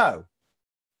 so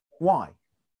why?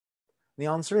 The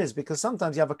answer is because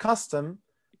sometimes you have a custom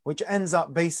which ends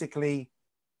up basically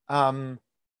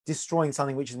destroying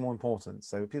something which is more important.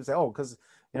 So people say, oh, because,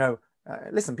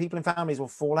 listen, people in families will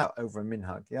fall out over a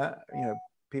minhag, yeah?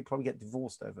 People probably get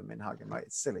divorced over minhag, right?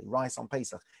 It's silly. Rice on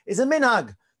Pesach is a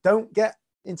minhag. Don't get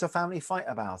into a family fight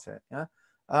about it. Yeah.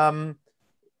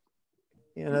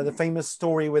 The famous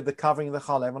story with the covering of the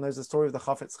challah. Everyone knows the story of the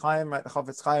Chafetz Chaim, right? The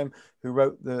Chafetz Chaim, who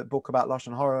wrote the book about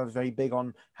Lashon Hara, was very big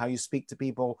on how you speak to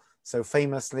people. So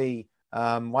famously,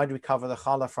 why do we cover the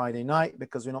challah Friday night?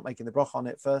 Because we're not making the broch on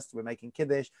it first. We're making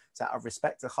kiddush. So out of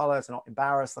respect to challah, to not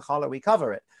embarrass the challah, we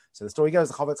cover it. So the story goes,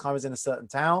 the Chafetz Chaim was in a certain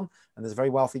town, and there's a very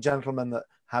wealthy gentleman that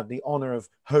had the honor of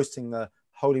hosting the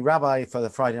holy rabbi for the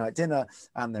Friday night dinner,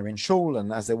 and they're in shul,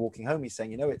 and as they're walking home, he's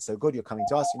saying, it's so good you're coming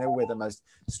to us. We're the most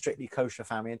strictly kosher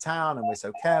family in town, and we're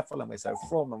so careful, and we're so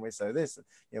from, and we're so this, and,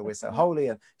 we're so holy.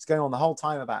 And it's going on the whole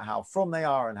time about how from they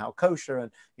are and how kosher,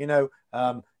 and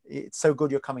it's so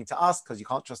good you're coming to us because you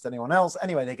can't trust anyone else.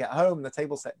 Anyway, they get home, the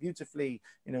table set beautifully,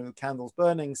 candles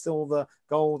burning, silver,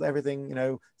 gold,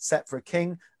 everything, set for a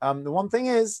king. The one thing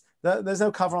is that there's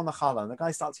no cover on the challah. And the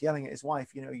guy starts yelling at his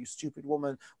wife, you stupid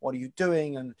woman, what are you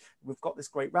doing? And we've got this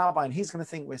great rabbi, and he's going to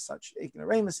think we're such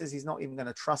ignoramuses. He's not even going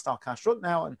to trust our kashrut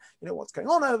now. And what's going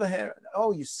on over here?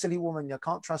 Oh, you silly woman, I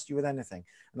can't trust you with anything.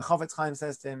 And the Chafetz Chaim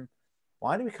says to him,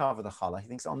 why do we cover the challah? He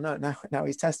thinks, oh, no, now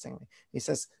he's testing me. He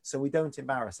says, so we don't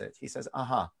embarrass it. He says,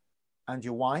 aha, and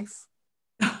your wife?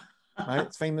 Right?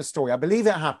 It's a famous story. I believe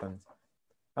it happened.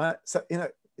 So,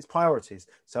 it's priorities.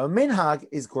 So a minhag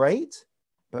is great,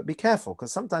 but be careful,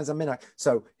 because sometimes a minhag.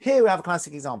 So here we have a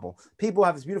classic example. People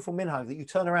have this beautiful minhag that you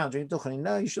turn around during duchening.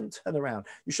 No, you shouldn't turn around.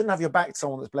 You shouldn't have your back to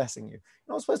someone that's blessing you.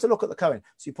 You're not supposed to look at the Kohen.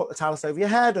 So you put the talus over your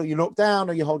head, or you look down,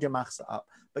 or you hold your machzah up,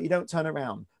 but you don't turn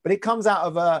around. But it comes out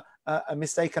of a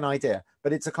mistaken idea.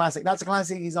 But it's a classic. That's a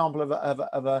classic example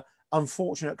of a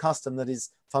unfortunate custom that is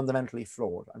fundamentally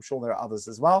flawed. I'm sure there are others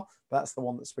as well, but that's the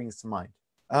one that springs to mind.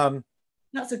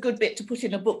 That's a good bit to put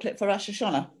in a booklet for Rosh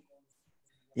Hashanah.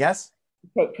 Yes.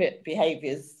 Appropriate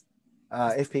behaviours.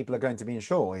 If people are going to be in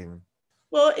shul, even.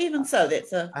 Well, even so,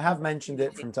 I have mentioned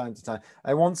it from time to time.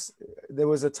 There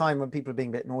was a time when people were being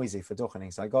a bit noisy for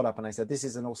duchening, so I got up and I said, this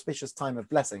is an auspicious time of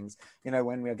blessings,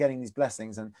 when we are getting these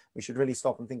blessings, and we should really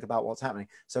stop and think about what's happening.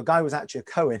 So a guy was actually a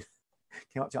Cohen,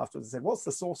 came up to me afterwards and said, what's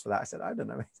the source for that? I said, I don't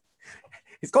know.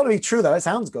 It's got to be true, though. It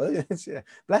sounds good. It's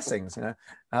blessings,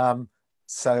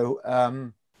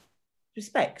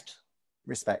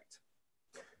 Respect.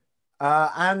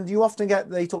 And you often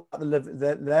they talk about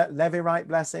the Levirate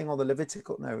blessing or the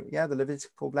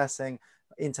Levitical blessing,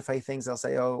 interfaith things, they'll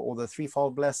say, or the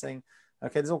threefold blessing.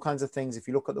 Okay, there's all kinds of things. If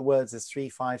you look at the words, there's 3,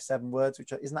 5, 7 words,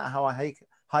 isn't that how a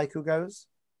haiku goes?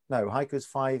 No, haiku's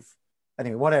 5,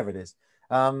 anyway, whatever it is.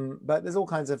 But there's all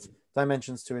kinds of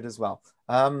dimensions to it as well.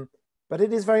 But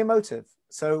it is very emotive.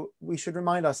 So we should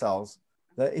remind ourselves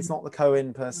that it's not the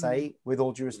Kohen per se, with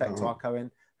all due respect to our Kohen,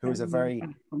 who is a very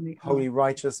holy,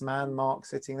 righteous man, Mark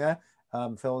sitting there.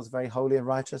 Phil is very holy and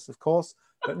righteous, of course.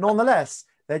 But nonetheless,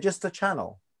 they're just a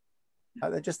channel.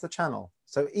 They're just a channel.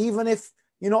 So even if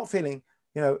you're not feeling,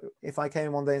 if I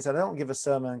came one day and said, I don't give a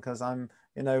sermon because I'm,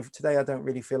 today I don't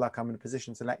really feel like I'm in a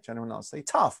position to lecture anyone else. Say,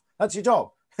 tough, that's your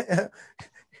job.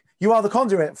 You are the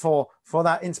conduit for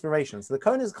that inspiration. So the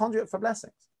Kohen is a conduit for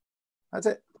blessings. That's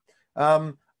it.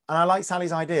 And I like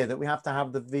Sally's idea that we have to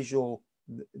have the visual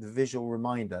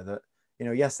reminder that, you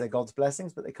know, yes, they're God's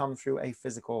blessings, but they come through a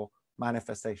physical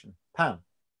manifestation. Pam.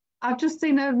 I've just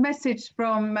seen a message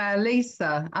from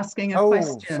Lisa asking a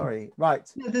question. Oh, sorry. Right.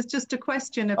 No, there's just a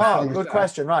question about. Oh, good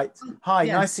question. Right. Hi,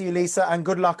 Yes. nice to see you, Lisa, and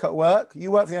good luck at work.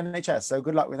 You work for the NHS, so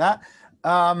good luck with that.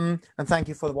 And thank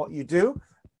you for what you do.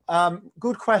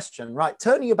 Good question. Right.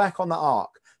 Turning your back on the ark.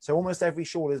 So almost every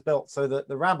shul is built so that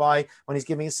the rabbi, when he's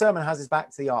giving a sermon, has his back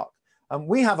to the ark.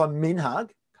 We have a minhag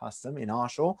custom in our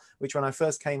shul, which when I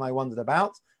first came, I wondered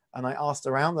about, and I asked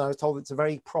around, and I was told it's a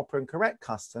very proper and correct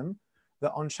custom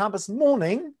that on Shabbos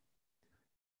morning,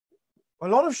 a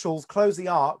lot of shuls close the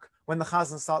ark when the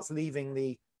chazan starts leaving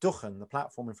the duchen, the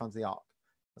platform in front of the ark.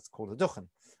 That's called a duchen.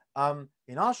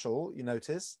 In our shul, you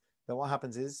notice that what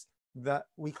happens is that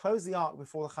we close the ark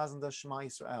before the chazan does Shema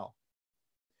Yisrael.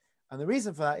 And the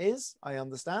reason for that is, I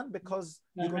understand, because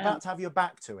you're about to have your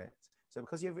back to it. So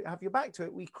because you have your back to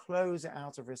it, we close it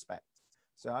out of respect.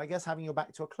 So I guess having your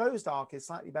back to a closed ark is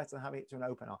slightly better than having it to an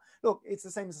open ark. Look, it's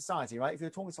the same in society, right? If you're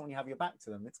talking to someone, you have your back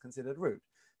to them, it's considered rude.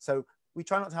 So we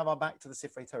try not to have our back to the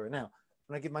Sifrei Torah. Now,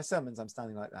 when I give my sermons, I'm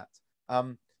standing like that.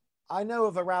 I know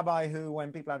of a rabbi who,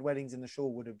 when people had weddings in the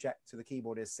shul, would object to the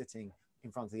keyboardist sitting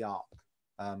in front of the ark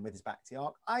with his back to the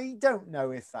ark. I don't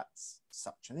know if that's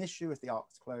such an issue, if the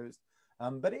ark's closed,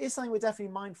 but it is something we're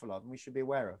definitely mindful of and we should be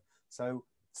aware of. So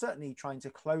certainly trying to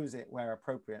close it where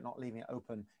appropriate, not leaving it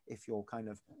open if you're kind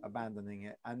of abandoning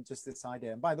it. And just this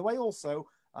idea. And by the way, also,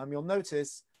 you'll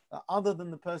notice that other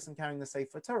than the person carrying the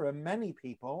Sefer Torah, many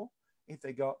people, if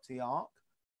they go up to the ark,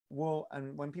 will,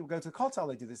 and when people go to the kotel,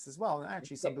 they do this as well. And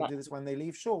actually, some people do this when they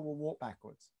leave shul, will walk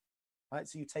backwards. Right?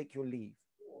 So you take your leave.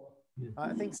 I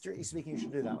think, strictly speaking, you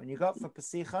should do that. When you go up for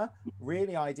Pasicha,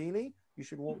 really ideally, you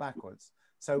should walk backwards.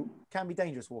 So it can be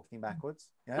dangerous walking backwards.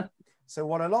 Yeah. So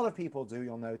what a lot of people do,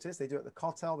 you'll notice, they do it at the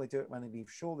kotel, they do it when they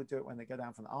leave shul, they do it when they go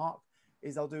down from the ark,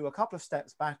 is they'll do a couple of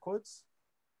steps backwards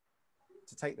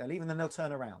to take their leave, and then they'll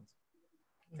turn around.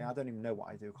 Okay, I don't even know what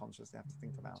I do consciously. I have to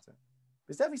think about it. But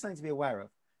it's definitely something to be aware of.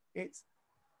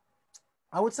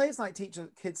 I would say it's like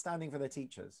kids standing for their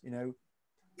teachers. You know,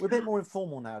 we're a bit more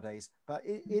informal nowadays, but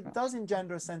it does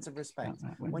engender a sense of respect.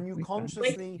 When you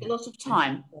consciously... A lot of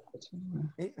time.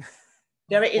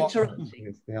 Very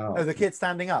interrupting. Oh, the kid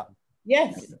standing up.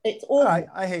 Yes, it's all right.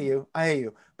 I hear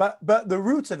you. But the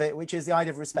root of it, which is the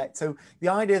idea of respect. So the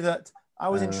idea that I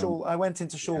was in shul, I went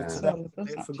into shul today.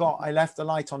 I forgot I left the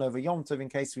light on over Yom Tov in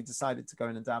case we decided to go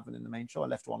in and daven in the main shul. I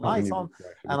left one light on,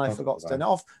 and I forgot to turn it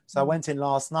off. So I went in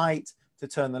last night to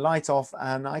turn the light off,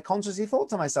 and I consciously thought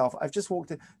to myself, I've just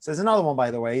walked in. So there's another one, by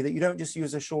the way, that you don't just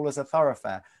use a shul as a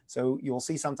thoroughfare. So you'll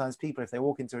see sometimes people, if they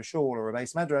walk into a shul or a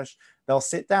base medrash, they'll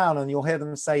sit down and you'll hear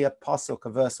them say a pasuk, a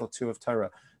verse or two of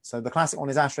Torah. So the classic one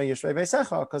is Ashrei Yoshrei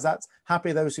Veisecha, because that's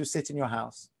happy those who sit in your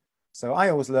house. So I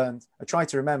always learned, I try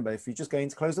to remember, if you're just going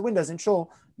to close the windows in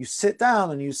shul, you sit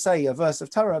down and you say a verse of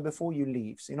Torah before you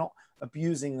leave. So you're not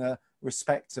abusing the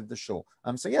respect of the shul.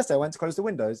 So yesterday I went to close the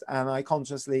windows and I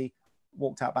consciously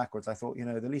walked out backwards. I thought, you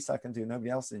know, the least I can do,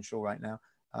 nobody else is in shul right now,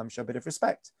 show a bit of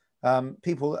respect. A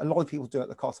lot of people do it at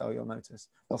the kotel, you'll notice.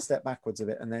 They'll step backwards a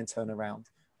bit and then turn around.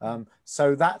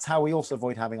 So that's how we also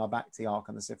avoid having our back to the ark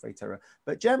and the Sifrei Torah.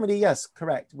 But generally, yes,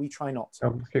 correct. We try not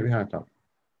to. Keep your hand up.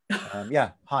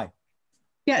 Yeah, hi.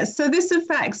 Yeah, so this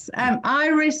affects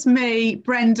Iris, me,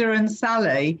 Brenda and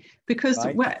Sally, because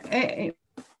when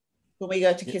we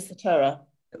go to kiss the Torah.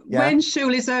 When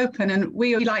shul is open and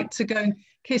we like to go and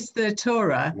kiss the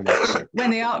Torah when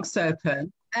the ark's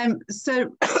open,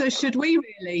 so should we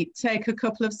really take a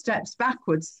couple of steps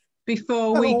backwards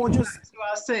before we go to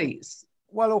our seats?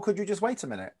 Well, or could you just wait a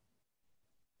minute?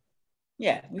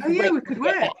 Yeah. We could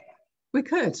wait. We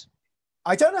could.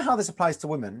 I don't know how this applies to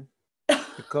women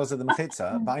because of the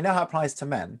mechitza, but I know how it applies to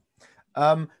men.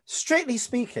 Strictly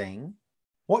speaking,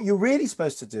 what you're really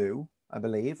supposed to do, I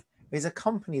believe, is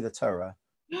accompany the Torah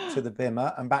to the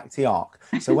bima and back to the ark.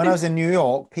 So when I was in New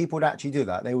York, people would actually do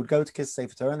that. They would go to kiss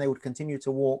Sefer Torah and they would continue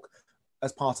to walk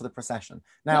as part of the procession.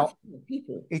 Now,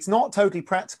 it's not totally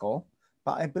practical,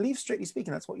 but I believe, strictly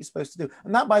speaking, that's what you're supposed to do.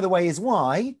 And that, by the way, is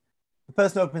why the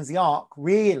person who opens the ark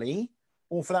really,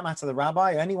 or for that matter, the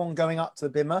rabbi, or anyone going up to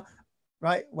the bima,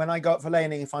 right? When I go up for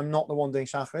laning, if I'm not the one doing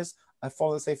shachris, I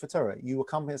follow the Sefer Torah. You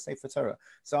accompany the Sefer Torah.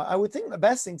 So I would think the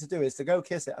best thing to do is to go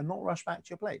kiss it and not rush back to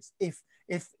your place.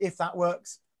 If that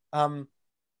works, I'm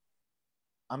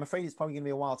afraid it's probably going to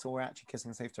be a while till we're actually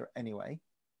kissing the Sefer Torah anyway.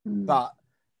 But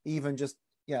even just,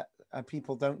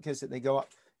 people don't kiss it. They go up.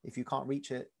 if you can't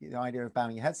reach it, the idea of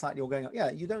bowing your head slightly or going up,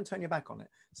 you don't turn your back on it.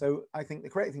 So I think the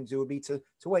correct thing to do would be to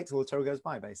wait till the Torah goes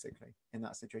by, basically, in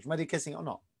that situation, whether you're kissing it or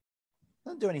not.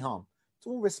 Don't do any harm. It's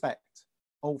all respect,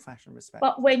 old-fashioned respect.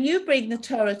 But when you bring the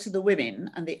Torah to the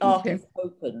women and the ark is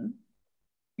open,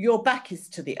 your back is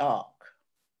to the ark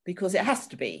because it has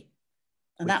to be.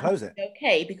 And that close would be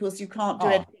okay because you can't do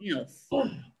anything else.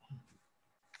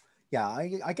 Yeah,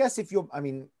 I guess if you're,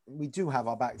 we do have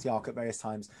our back to the ark at various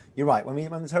times. You're right. When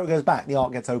the Torah goes back, the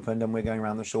ark gets opened and we're going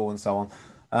around the shore and so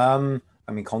on.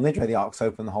 Kol Nidre, the ark's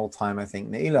open the whole time. I think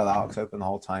Ne'ilah, the ark's open the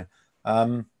whole time.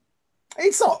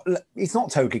 It's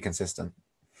not totally consistent.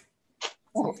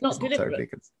 It's not deliberate.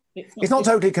 It's not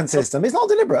totally consistent. It's not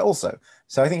deliberate also.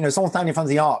 So I think, someone standing in front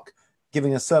of the ark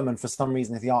giving a sermon for some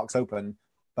reason if the ark's open,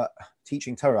 but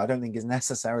teaching Torah, I don't think is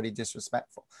necessarily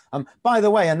disrespectful. By the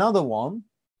way, another one,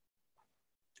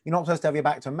 you're not supposed to have your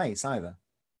back to a mace either.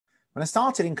 When I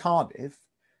started in Cardiff,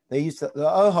 they used the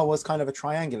oha was kind of a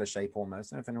triangular shape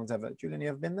almost. I don't know if anyone's ever, Julian, you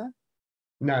ever been there?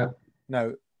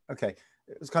 No. Okay.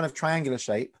 It was kind of triangular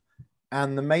shape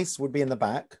and the mace would be in the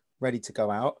back, ready to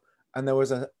go out. And there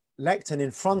was a lectern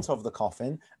in front of the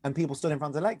coffin and people stood in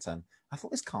front of the lectern. I thought,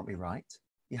 this can't be right.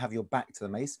 You have your back to the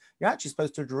mace. You're actually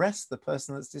supposed to address the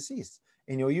person that's deceased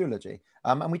in your eulogy.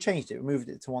 And we changed it. We moved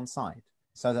it to one side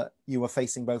so that you were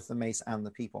facing both the mace and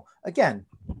the people. Again,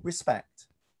 respect.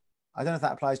 I don't know if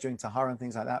that applies during Tahara and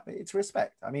things like that, but it's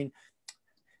respect. It's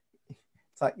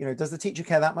like, does the teacher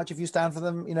care that much if you stand for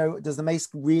them? Does the mace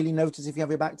really notice if you have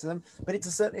your back to them? But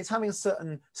it's having a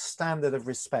certain standard of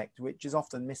respect, which is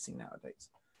often missing nowadays.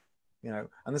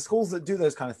 And the schools that do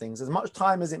those kind of things, as much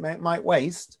time as it might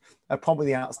waste, are probably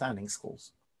the outstanding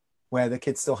schools where the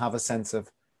kids still have a sense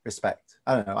of respect.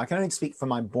 I don't know. I can only speak for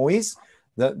my boys,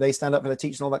 that they stand up for the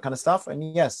teacher and all that kind of stuff.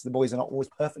 And yes, the boys are not always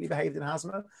perfectly behaved in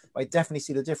Hasma, but I definitely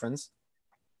see the difference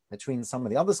between some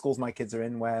of the other schools my kids are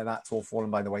in where that's all fallen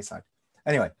by the wayside.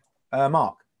 Anyway,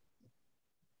 Mark.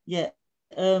 Yeah,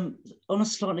 on a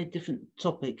slightly different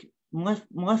topic,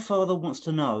 my father wants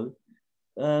to know,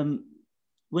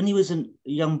 when he was a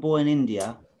young boy in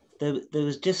India, there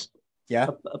was just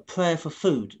a prayer for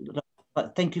food,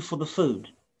 like thank you for the food,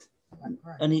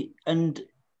 and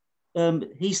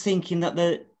he's thinking that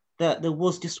there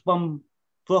was just one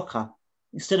bracha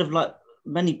instead of like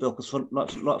many brachas for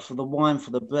like for the wine,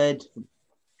 for the bread,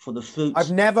 for the fruits.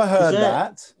 I've never heard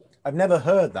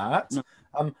that.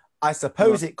 No. I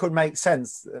suppose it could make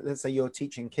sense. Let's say you're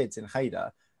teaching kids in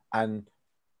Cheder and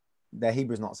their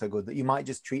Hebrew's not so good, that you might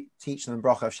just teach them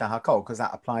bracha of Shahakol because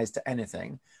that applies to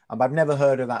anything. I've never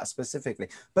heard of that specifically.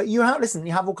 But you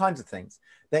have all kinds of things.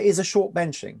 There is a short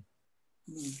benching.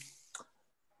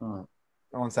 Right.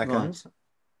 1 second. Right.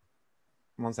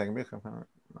 1 second.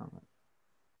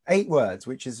 8 words,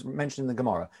 which is mentioned in the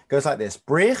Gemara. It goes like this.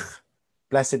 Brich,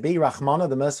 blessed be, Rachmana,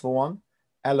 the merciful one,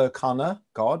 Elokana,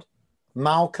 God,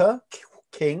 Malka,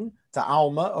 king, the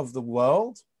Alma of the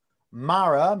world,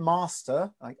 Mara,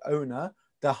 master, like owner,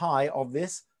 the high of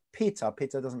this, Pita.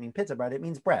 Pita doesn't mean pita bread, it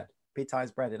means bread. Pita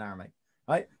is bread in Aramaic,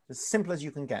 right? As simple as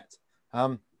you can get.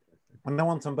 When I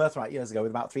went on Birthright years ago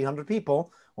with about 300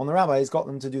 people, one of the rabbis got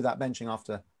them to do that benching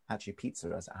after actually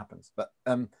pizza, as it happens. But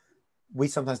we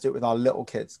sometimes do it with our little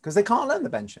kids because they can't learn the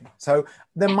benching. So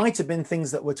there might have been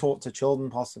things that were taught to children,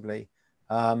 possibly.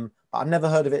 But I've never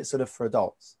heard of it sort of for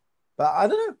adults. But I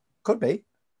don't know, could be.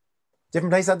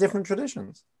 Different places have different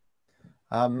traditions.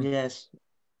 Yes,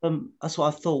 that's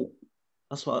what I thought.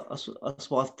 That's what I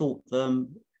thought.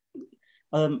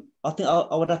 I think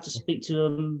I would have to speak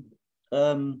to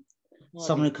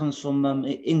someone who comes from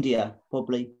India,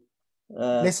 probably.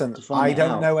 Listen, I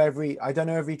don't know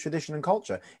every tradition and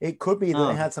culture. It could be that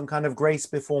they had some kind of grace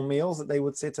before meals, that they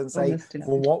would sit and say,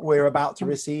 for what we're about to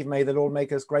receive, may the Lord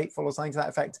make us grateful, or something to that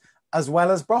effect, as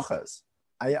well as brachas.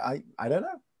 I don't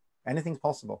know. Anything's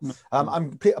possible.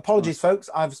 Apologies, folks.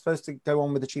 I'm supposed to go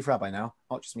on with the chief rabbi now,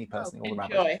 not just me personally. All the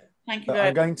rabbis. Thank you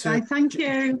very much. Thank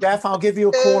you. Jeff, I'll give you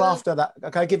a call after that.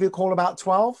 Okay, I'll give you a call about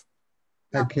 12.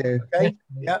 Thank you. Okay.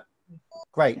 Yep.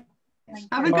 Great.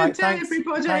 Have a good day,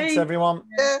 everybody. Thanks, everyone.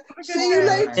 See you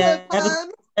later, Pam.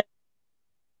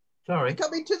 Sorry.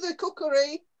 Coming to the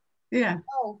cookery. Yeah.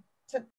 Oh.